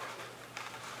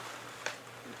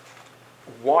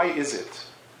why is it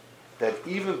that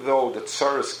even though the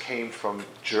tsaras came from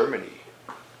Germany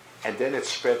and then it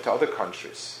spread to other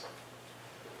countries,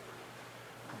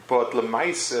 but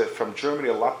lemaise from Germany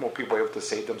a lot more people were able to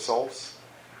save themselves,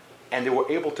 and they were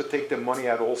able to take their money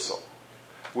out also,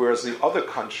 whereas the other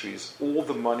countries all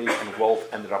the money and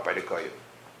wealth ended up by the Goyim.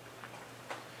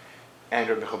 And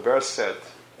Rabbi Chaber said,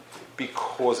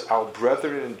 because our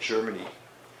brethren in Germany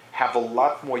have a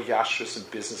lot more yashrus in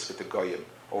business with the Goyim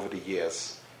over the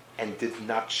years and did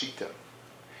not cheat them.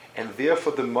 And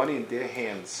therefore the money in their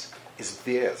hands is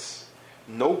theirs.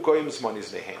 No Goyim's money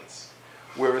is in their hands.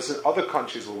 Whereas in other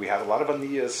countries where we have a lot of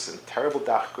aniyas and terrible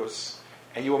dachkus,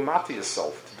 and you amati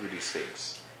yourself to do these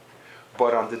things.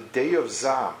 But on the day of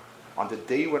Zam, on the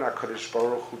day when HaKadosh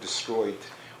Baruch Hu destroyed,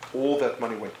 all that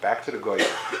money went back to the Goyim,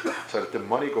 so that the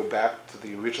money go back to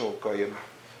the original Goyim.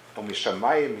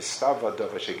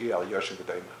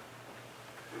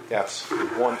 That's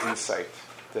one insight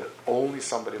that only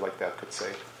somebody like that could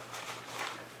say.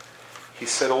 He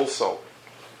said also,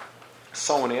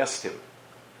 someone asked him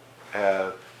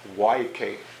why it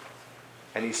came,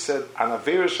 and he said, that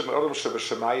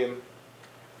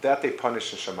they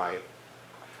punish in Shemayim.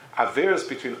 Averas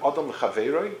between Adam and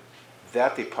Chaveroi,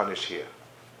 that they punish here.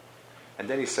 And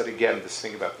then he said again this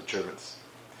thing about the Germans.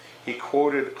 He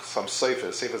quoted some Sefer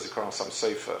Zikaron, some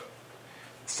Sefer.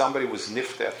 Somebody was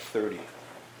nifta at 30,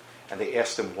 and they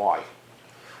asked him why.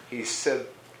 He said,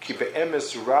 Ki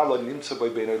be'emes rala nimtza b'y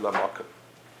b'nei lamakim.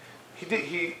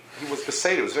 He was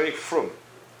beseder, he was very frum.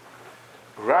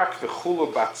 Rak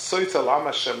v'chulu batzoyta lam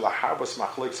Hashem laharbas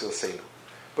machlokes l'seinu.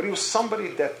 But he was somebody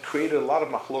that created a lot of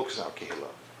machlokes in our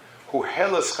kehillah. Who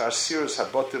helas charsirus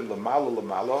habotim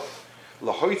l'malo,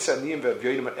 lahoitz aniyim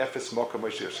ve'avyonim at efes mokam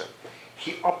Moshe Hashem.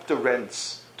 He upped the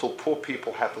rents till poor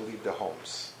people had to leave their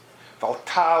homes.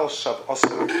 Valtal shav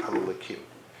osir al-lekim.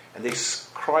 And they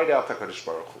cried out to HaKadosh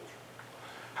Baruch Hu.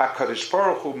 HaKadosh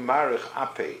Baruch Hu marich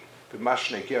apei b'mash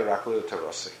neger rak lo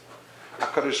tarasi.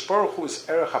 HaKadosh Baruch Hu is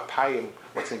erech apayim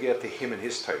what's neger to him and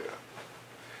his Torah.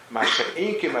 Mashe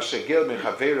einke mashe gel min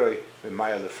chaveroi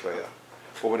b'maya lefreya.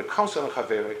 But when it comes to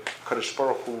chaveroi, HaKadosh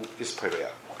Baruch Hu is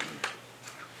pereya.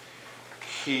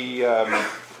 He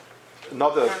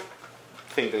another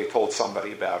thing that he told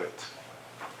somebody about it.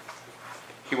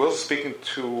 He was speaking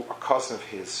to a cousin of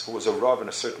his who was a rav in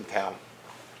a certain town.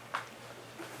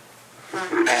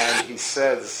 And he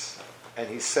said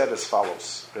as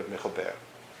follows, Reb Michal Ber.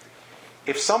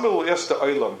 If somebody will ask the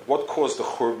Olam what caused the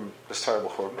Churban, this terrible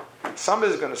Churban,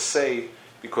 somebody is going to say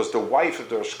because the wife of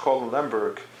the Rosh Kol in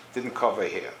Lemberg didn't cover her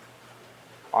hair.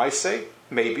 I say,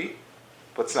 maybe,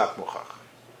 but it's not muchach.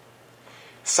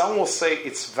 Some will say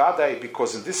it's vadai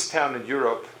because in this town in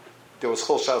Europe there was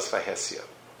chol shalos v'hesia.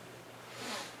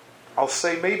 I'll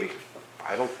say maybe.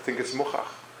 I don't think it's muchach.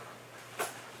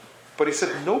 But he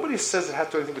said, nobody says it had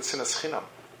to do anything with sinas chinam.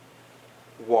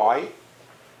 Why?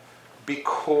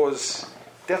 Because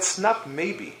that's not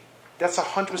maybe. That's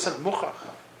 100% muchach.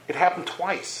 It happened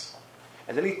twice.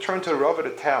 And then he turned to the Rav of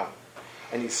the town,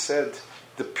 and he said,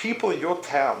 the people in your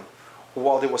town,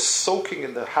 while they were soaking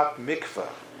in the hot mikveh,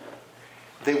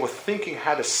 they were thinking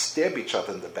how to stab each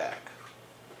other in the back.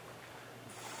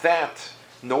 That,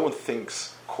 no one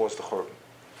thinks, caused the churban.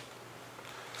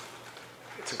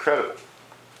 It's incredible.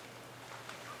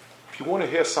 If you want to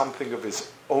hear something of his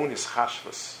own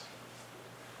ischashvus,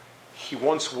 he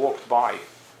once walked by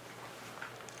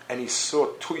and he saw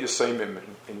two Yesomim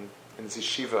in his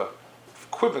yeshiva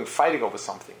quibbling, fighting over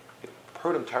something. It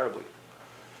hurt him terribly.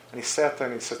 And he sat there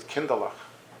and he said, Kindalach,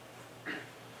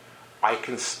 I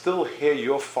can still hear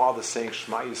your father saying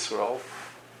Shema Yisrael,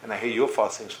 and I hear your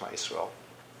father saying Shema Yisrael.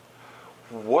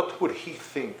 What would he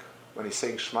think when he's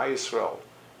saying Shema Yisrael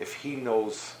if he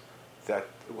knows that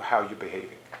how you're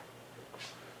behaving?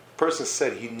 The person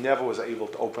said he never was able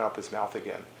to open up his mouth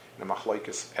again in a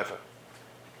machlokes ever.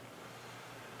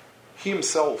 He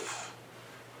himself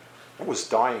was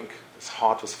dying, his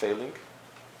heart was failing,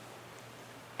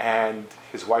 and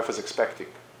his wife was expecting.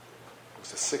 It was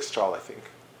the sixth child, I think.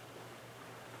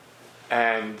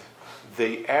 And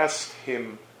they asked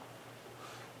him,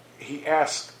 he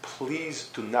asked, please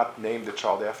do not name the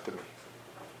child after me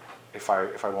if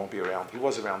I won't be around. He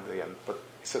was around at the end, but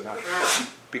he said no.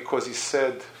 Because he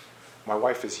said, my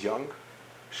wife is young,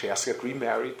 she has to get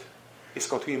remarried. It's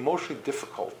going to be emotionally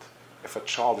difficult if a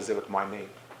child is there with my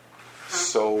name.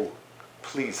 So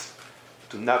please,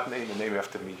 do not name the name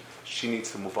after me. She needs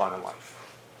to move on in life.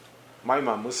 My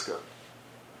mom, Muska,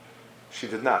 she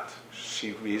did not.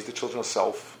 She raised the children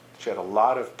herself. She had a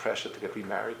lot of pressure to get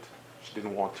remarried. She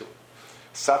didn't want to.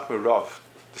 Satmar Rav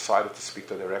decided to speak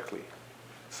to her directly.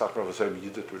 Satmar Rav was very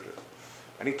yiddish with her.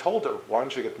 And he told her, why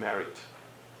don't you get married?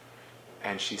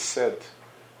 And she said,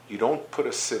 you don't put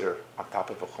a sitter on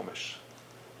top of a chumash.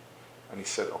 And he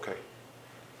said, okay,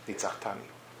 nitzachtani.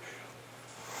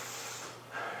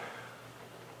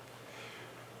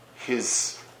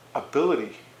 His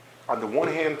ability, on the one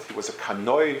hand, he was a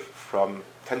kanoi from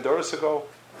 10 doors ago.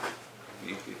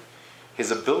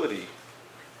 His ability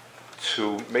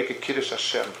to make a Kiddush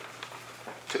Hashem,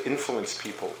 to influence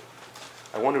people.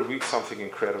 I want to read something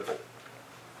incredible.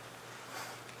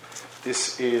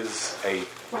 This is a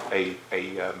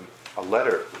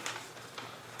letter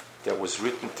that was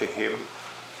written to him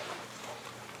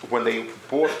when they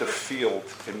bought the field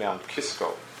in Mount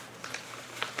Kisco.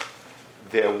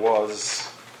 There was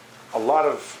a lot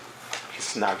of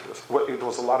hisnagdus. Well, it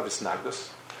was a lot of hisnagdus.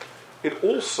 It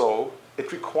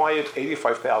required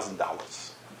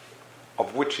 $85,000,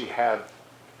 of which he had,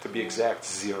 to be exact,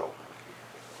 zero.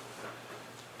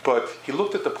 But he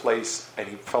looked at the place and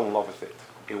he fell in love with it.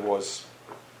 It was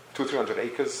 200-300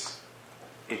 acres.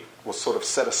 It was sort of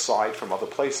set aside from other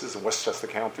places in Westchester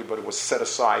County, but it was set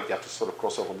aside. You had to sort of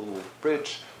cross over a little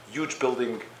bridge, huge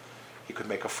building. He could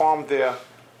make a farm there,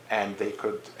 and they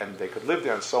could live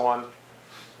there, and so on.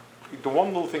 The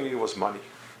one little thing he knew was money.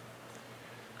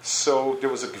 So there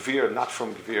was a Gvir, not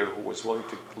from Gvir, who was willing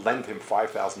to lend him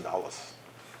 $5,000.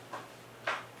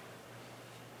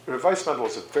 Rav Weissman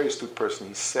was a very astute person.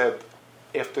 He said,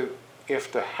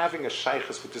 after having a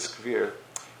shaykhus with this Gvir,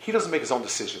 he doesn't make his own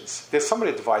decisions. There's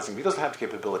somebody advising him. He doesn't have the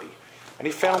capability. And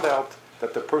he found out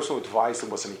that the person who advised him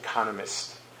was an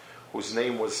economist whose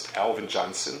name was Alvin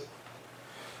Johnson.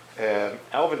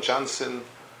 Alvin Johnson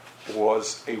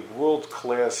was a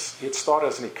world-class, he had started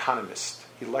as an economist.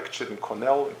 He lectured in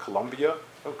Cornell in Columbia,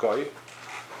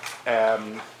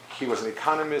 he was an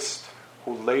economist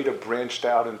who later branched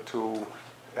out into,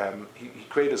 he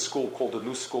created a school called the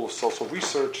New School of Social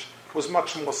Research. It was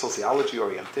much more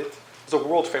sociology-oriented. He was a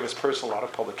world-famous person, a lot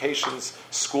of publications.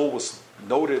 School was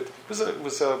noted. It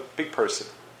was a big person.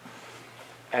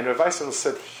 And Rav Weissman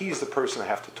said, he's the person I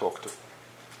have to talk to.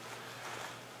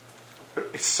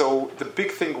 So the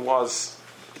big thing was,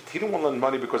 he didn't want to lend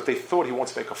money because they thought he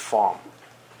wanted to make a farm.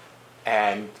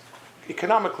 And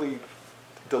economically,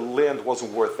 the land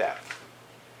wasn't worth that.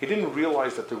 He didn't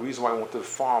realize that the reason why he wanted to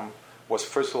farm was,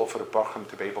 first of all, for the Bacham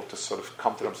to be able to sort of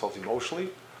come to themselves emotionally,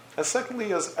 and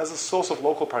secondly, as a source of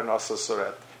local parnasa, so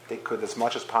that they could, as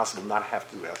much as possible, not have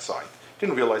to do it outside.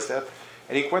 Didn't realize that.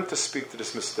 And he went to speak to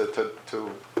this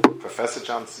to Professor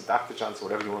Johnson, Dr. Johnson,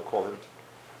 whatever you want to call him.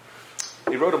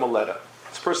 He wrote him a letter.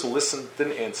 This person listened,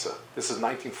 didn't answer. This is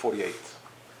 1948. It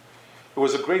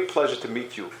was a great pleasure to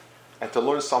meet you and to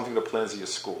learn something of the plans of your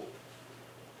school.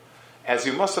 As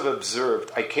you must have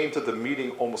observed, I came to the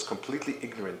meeting almost completely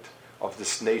ignorant of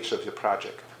this nature of your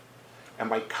project, and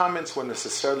my comments were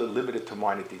necessarily limited to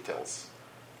minor details.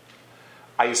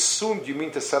 I assumed you mean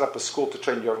to set up a school to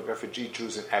train young refugee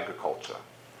Jews in agriculture.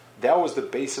 That was the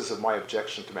basis of my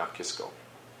objection to Mount Kisco.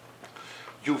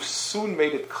 You've soon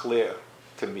made it clear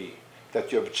to me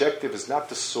that your objective is not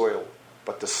the soil,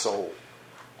 but the soul.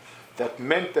 That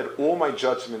meant that all my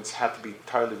judgments had to be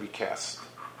entirely recast.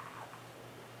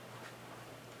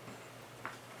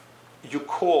 You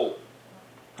call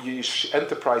your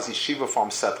enterprise Yeshiva Farm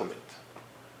Settlement.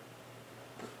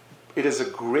 It is a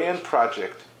grand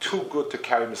project, too good to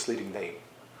carry a misleading name.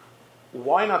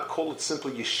 Why not call it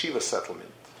simply Yeshiva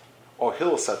Settlement or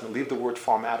Hillel Settlement? Leave the word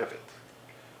farm out of it.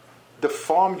 The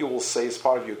farm, you will say, is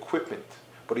part of your equipment,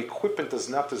 but equipment does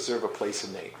not deserve a place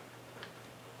and name.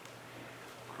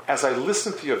 As I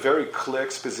listened to your very clear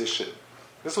exposition,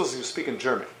 this was you speak in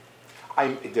German,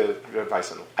 I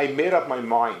made up my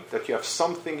mind that you have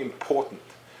something important,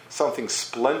 something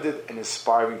splendid and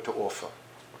inspiring to offer.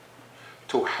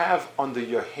 To have under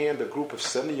your hand a group of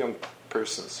 70 young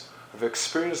persons who have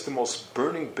experienced the most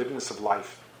burning bitterness of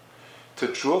life, to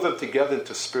draw them together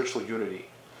into spiritual unity,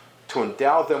 to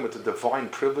endow them with the divine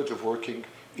privilege of working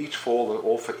each for all and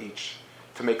all for each,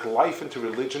 to make life into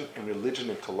religion and religion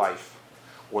into life.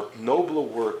 What nobler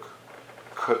work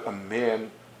could a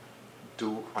man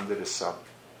do under the sun?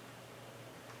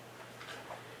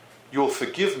 You'll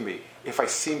forgive me if I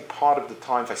seem part of the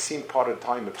time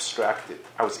abstracted.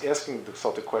 I was asking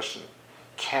myself the question,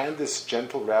 can this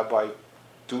gentle rabbi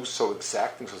do so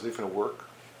exacting, so different work?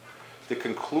 The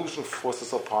conclusion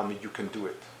forces upon me, you can do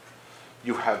it.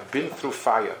 You have been through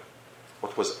fire.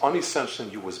 What was unessential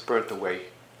in you was burnt away.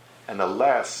 And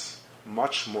alas,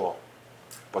 much more.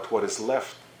 But what is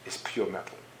left is pure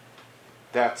metal.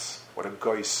 That's what a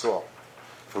guy saw.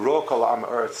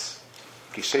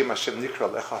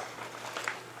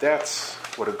 That's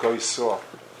what a guy saw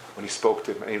when he spoke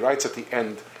to him. And he writes at the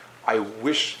end, I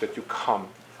wish that you come.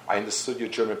 I understood your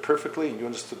German perfectly and you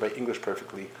understood my English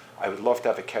perfectly. I would love to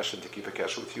have a kesher and to keep a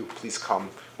kesher with you. Please come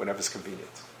whenever it's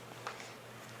convenient.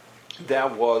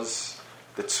 That was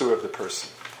the tzur of the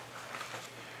person.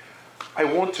 I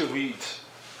want to read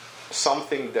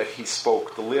something that he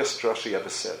spoke, the last drush he ever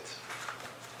said.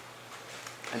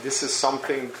 And this is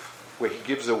something where he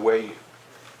gives away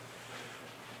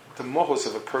the mohos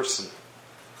of a person.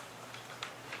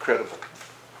 Incredible.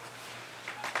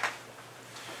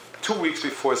 2 weeks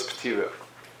before his Petira,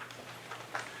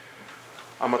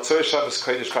 on Matzor Shabbos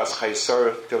Kodesh Pas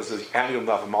Chayesor, there was the annual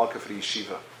Nava Malka for the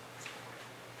yeshiva.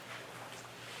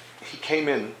 He came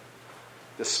in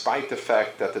despite the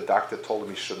fact that the doctor told him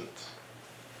he shouldn't.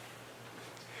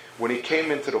 When he came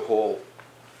into the hall,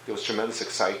 there was tremendous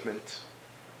excitement.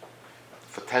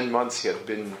 For 10 months he had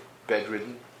been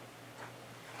bedridden.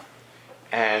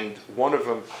 And one of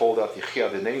them called out Yechia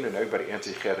Deneinu, and everybody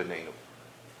answered Yechia Deneinu.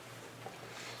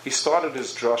 He started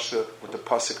his drasha with the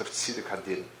pasuk of Tzidik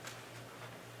Hadin,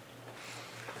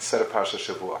 instead of Parsha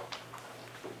Shavua.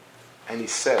 And he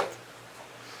said,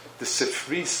 the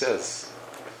Sifri says,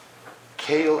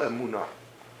 Keil Emunah,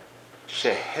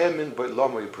 Shehemin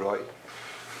B'Lamo Yibroi.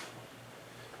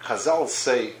 Chazal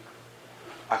say,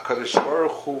 HaKadosh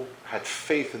Baruch Hu had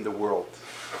faith in the world,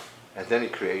 and then he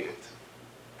created.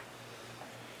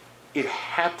 It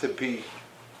had to be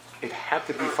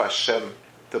for Hashem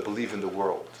to believe in the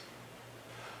world.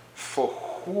 For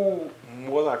who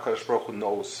more than HaKadosh Baruch Hu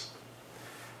knows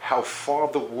how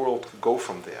far the world could go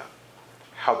from there,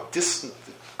 how distant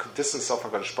it could distance itself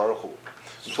from HaKadosh Baruch Hu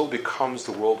until it becomes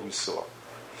the world we saw.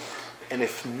 And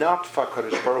if not for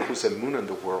HaKadosh Baruch Hu's emunah in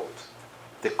the world,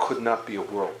 there could not be a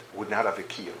world. It would not have a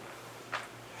kiyum.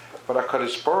 But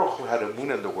HaKadosh Baruch Hu had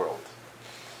emunah in the world,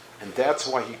 and that's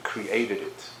why he created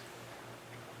it.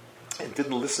 And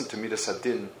didn't listen to Midas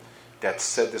Hadin that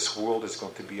said this world is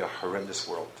going to be a horrendous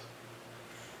world.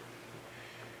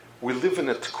 We live in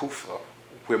a tkufa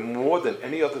where more than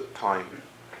any other time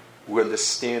we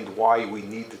understand why we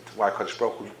needed this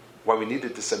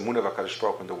emunah of HaKadosh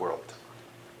Baruch Hu in the world.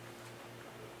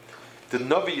 The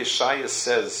Navi Yeshaya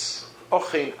says,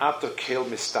 "Ochein ato kel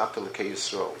mistato l'kei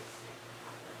Yisrael."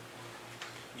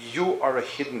 You are a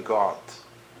hidden God.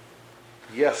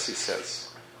 Yes, he says.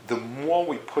 The more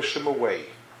we push him away,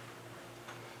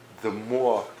 the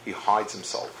more he hides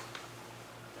himself.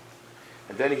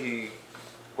 And then he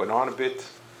went on a bit.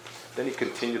 Then he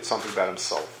continued something about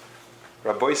himself.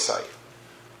 Rabbi Isai,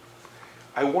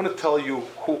 I want to tell you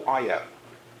who I am,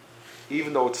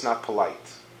 even though it's not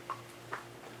polite.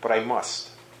 But I must.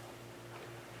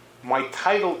 My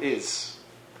title is,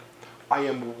 I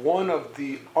am one of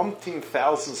the umpteen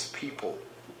thousands people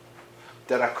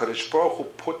that HaKadosh Baruch Hu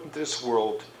put into this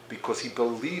world because he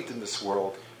believed in this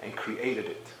world and created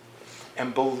it.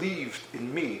 And believed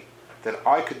in me that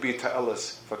I could be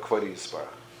ta'elas for Kvodi Yisbarach.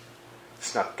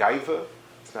 It's not gaiva,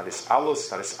 it's not his alus,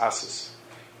 it's not his asus.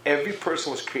 Every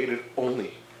person was created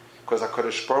only because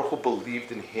HaKadosh Baruch Hu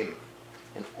believed in him,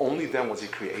 and only then was he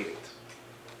created.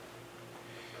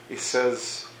 He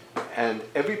says, and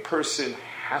every person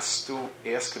has to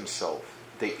ask himself,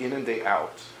 day in and day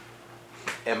out,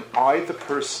 am I the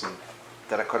person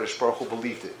that HaKadosh Baruch Hu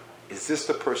believed in? Is this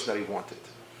the person that he wanted?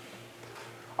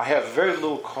 I have very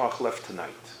little koach left tonight.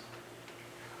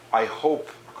 I hope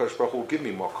HaKadosh Baruch Hu will give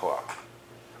me more koach.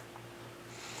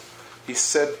 He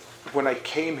said, when I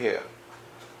came here,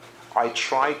 I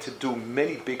tried to do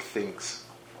many big things,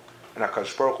 and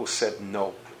HaKadosh Baruch Hu said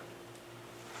no.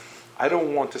 I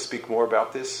don't want to speak more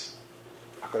about this.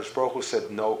 HaKadosh Baruch Hu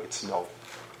said no, it's no.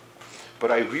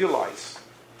 But I realized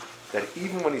that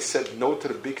even when he said no to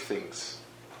the big things,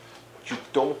 you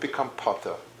don't become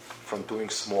potter from doing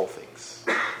small things.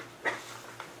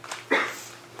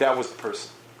 That was the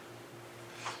person.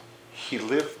 He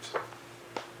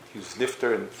was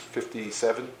nifter in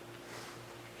 57.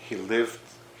 He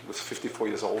was 54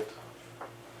 years old.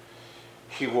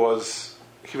 He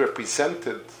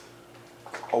represented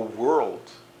a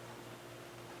world,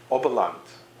 Oberland,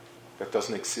 that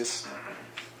doesn't exist.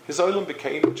 His oilam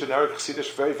became generic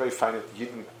Chassidish, very, very fine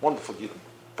Yidden, wonderful Yidden.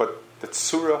 But the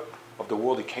tzura of the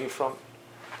world he came from,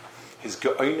 his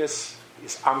geoines,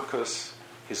 his amkus,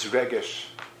 his regesh,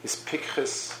 his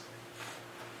pikches,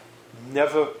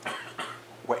 never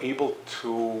were able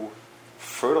to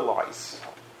fertilize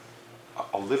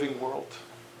a living world.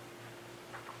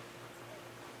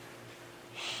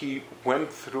 He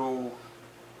went through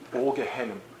all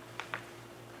Gehenim,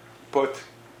 but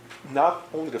not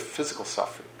only the physical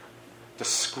suffering, the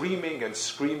screaming and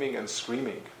screaming and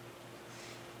screaming,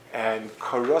 and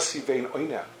karasi vein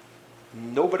oina,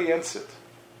 nobody answered,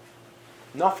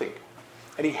 nothing,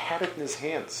 and he had it in his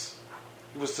hands.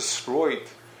 He was destroyed,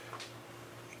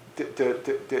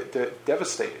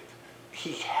 devastated.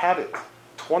 He had it.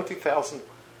 20,000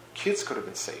 kids could have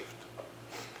been saved,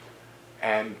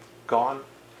 and gone.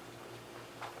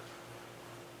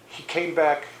 He came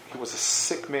back. He was a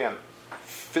sick man,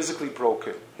 physically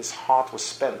broken. His heart was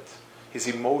spent. His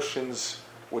emotions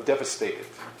were devastated.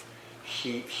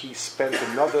 He spent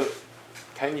another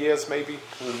 10 years, maybe,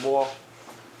 a little more,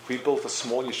 rebuilt a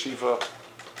small yeshiva,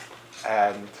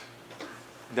 and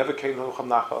never came to Lucham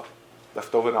Nacha,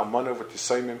 left over an almana with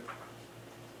Yisayimim.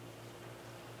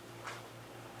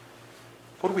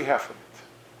 What do we have from it?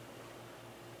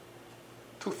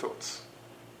 Two thoughts.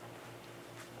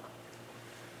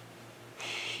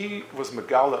 He was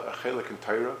Megala a chelik in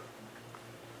Torah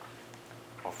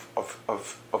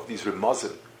of these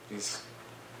remazim, these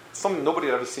something nobody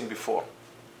had ever seen before.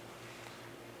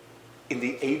 In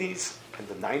the 80s and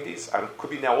the 90s,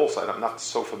 could be now also, I'm not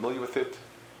so familiar with it,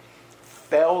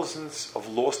 thousands of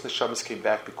lost neshamas came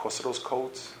back because of those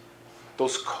codes.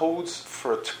 Those codes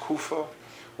for a tekufa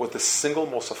were the single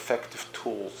most effective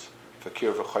tools for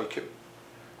Kirov Chaykim.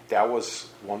 That was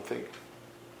one thing.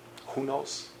 Who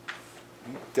knows?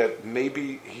 That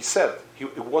maybe, he said,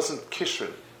 it wasn't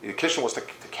Kishrin. The Kishrin was to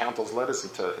count those letters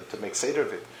and to make Seder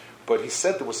of it. But he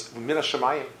said there was Mina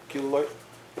Shemayim, Giluloy.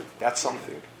 That's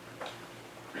something.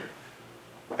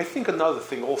 I think another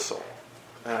thing also,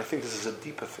 and I think this is a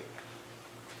deeper thing.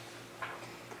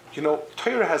 You know,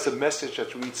 Torah has a message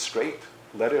that reads straight,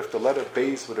 letter after letter,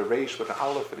 Beis with a Reish, with an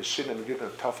Aleph, with a Shin, and a Yud,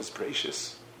 and a Taf is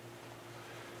gracious.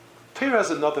 Torah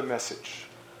has another message.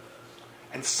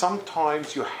 And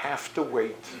sometimes you have to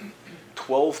wait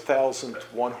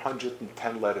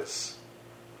 12,110 letters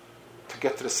to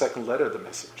get to the second letter of the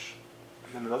message.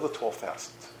 And then another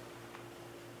 12,000.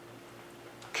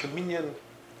 Communion,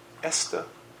 Esther,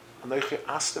 Anochi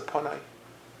Asta Panai.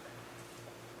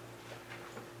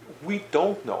 We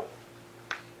don't know.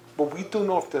 But we do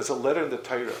know if there's a letter in the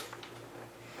Torah.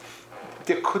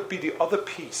 There could be the other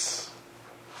piece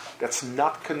that's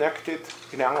not connected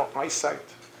in our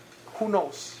eyesight. Who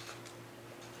knows?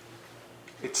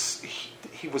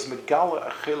 He was Megala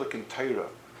a chelik in Torah.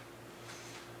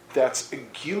 That's a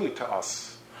gilu to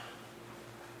us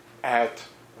at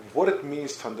what it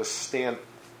means to understand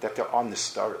that there are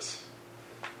nistaras.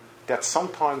 That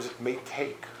sometimes it may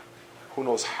take, who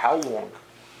knows how long,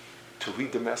 to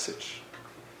read the message.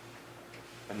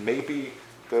 And maybe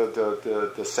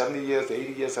the 70 years, the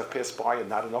 80 years have passed by and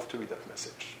not enough to read that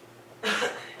message.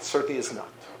 It certainly is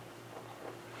not.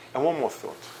 And one more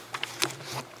thought.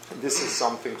 And this is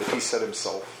something that he said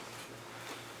himself.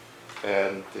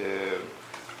 And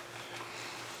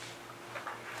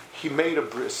he made a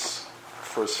bris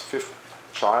for his 5th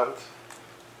child,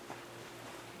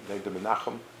 named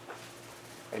Menachem,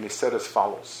 and he said as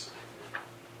follows.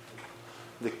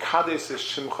 The Kadesh is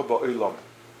Shimcha Ba'olam.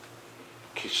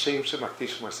 Kishem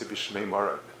Shemakdish Masi B'Shmei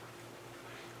Marag.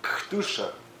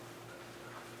 Kedusha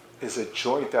is a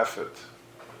joint effort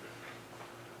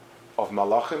of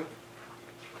Malachim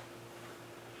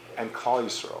and Klal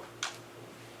Yisrael.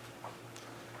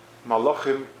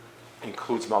 Malachim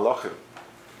includes Malachim,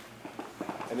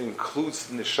 and it includes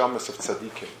the neshamas of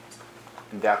tzaddikim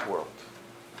in that world.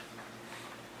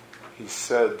 He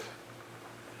said,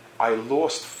 I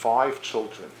lost 5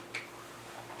 children,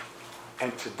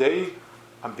 and today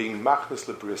I'm being machnas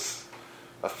lebris,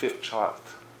 a 5th child.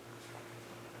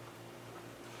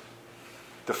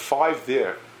 The 5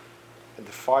 there and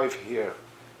the 5 here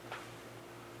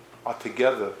are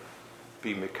together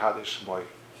being mekadesh moi.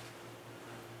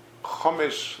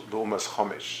 Chomesh lumas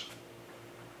chomesh.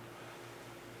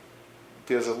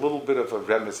 There's a little bit of a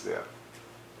remez there,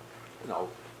 and I'll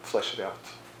flesh it out.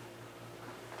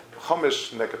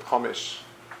 Chomesh neged chomesh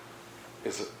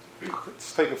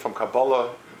it's taken from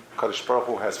Kabbalah. Kadosh Baruch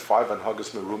Hu has 5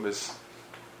 anhagas merumis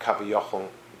kaviyachol.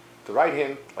 The right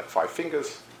hand, like 5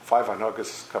 fingers, 5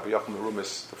 anhagas kaviyachol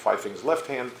merumis, the 5 fingers left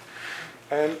hand,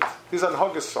 and these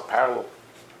anhagas are parallel.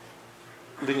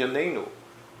 Linyanenu.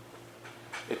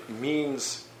 It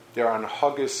means there are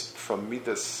anhagas from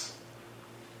midas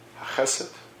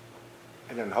hachesed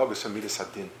and anhagas from midas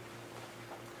hadin.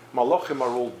 Malachim are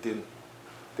all din.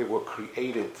 They were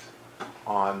created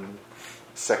on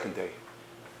second day.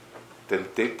 Then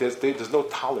there's no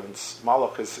tolerance.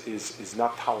 Malach is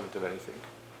not tolerant of anything.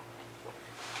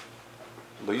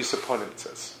 Lo yisaponim, it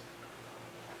says.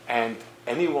 And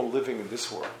anyone living in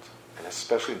this world, and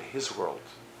especially in his world,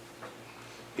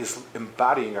 is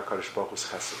embodying HaKadosh Baruch Hu's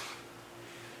chesed.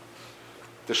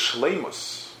 The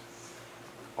shleimus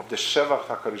of the Shevach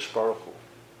HaKadosh Baruch Hu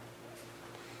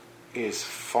is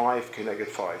 5 keneged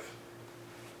 5.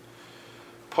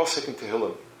 Pasuk in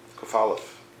Tehillim, Kuf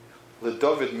Aleph,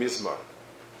 LeDavid Mizmar,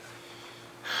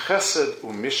 Chesed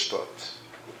u'mishpat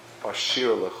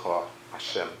ashir lecha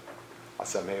Hashem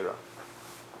azamera.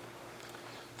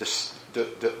 The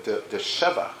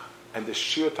Shevach and the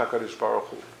Shir HaKadosh Baruch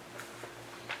Hu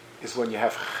is when you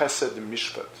have Chesed and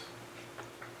Mishpat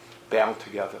bound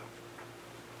together.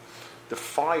 The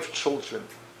 5 children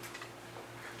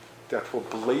that were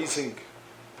blazing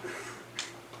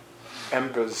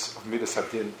embers of Midas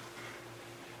Hadin,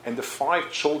 and the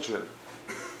 5 children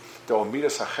that were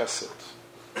Midas HaChesed,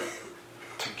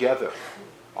 together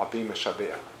are being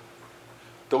Meshabeah.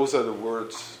 Those are the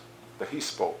words that he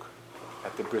spoke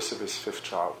at the bris of his 5th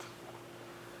child.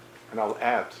 And I'll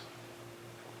add,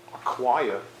 a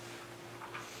choir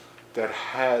that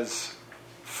has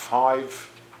 5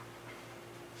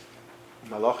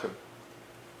 malachim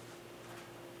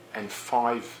and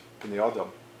 5 bnei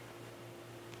Adam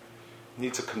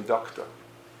needs a conductor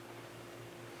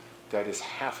that is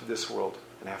half of this world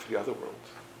and half of the other world.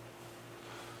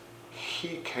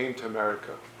 He came to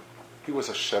America. He was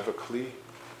a Sheva Kli.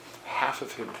 Half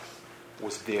of him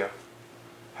was there.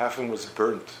 Half of him was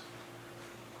burnt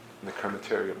in the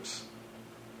crematoriums.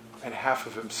 And half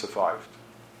of him survived.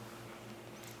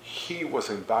 He was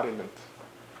an embodiment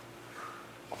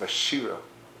of a Shira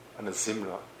and a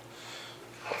Zimra,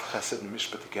 of Chesed and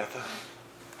Mishpat together.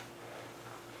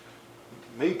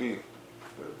 Maybe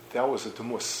that was a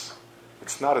Demus.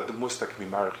 It's not a Demus that can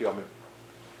be Marach Yomim,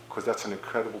 because that's an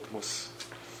incredible Demus.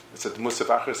 It's a Demus of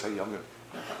Achres HaYomim.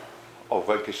 Oh,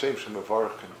 Vay Geshem Shem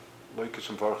Mevarachim, Lo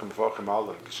Geshem Varachim Mevarachim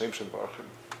Alam, Geshem Shem Varachim.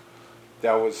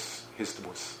 That was his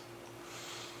Demus.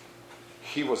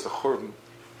 He was the Churban,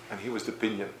 and he was the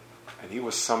Binyan, and he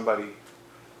was somebody,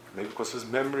 maybe because of his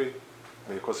memory,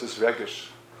 maybe because of his Regesh,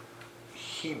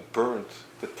 he burned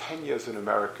the 10 years in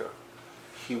America.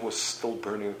 He was still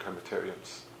burning in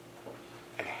crematoriums,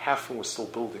 and half of him was still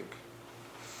building.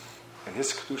 And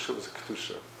his Kedusha was a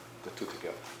Kedusha, the two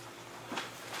together.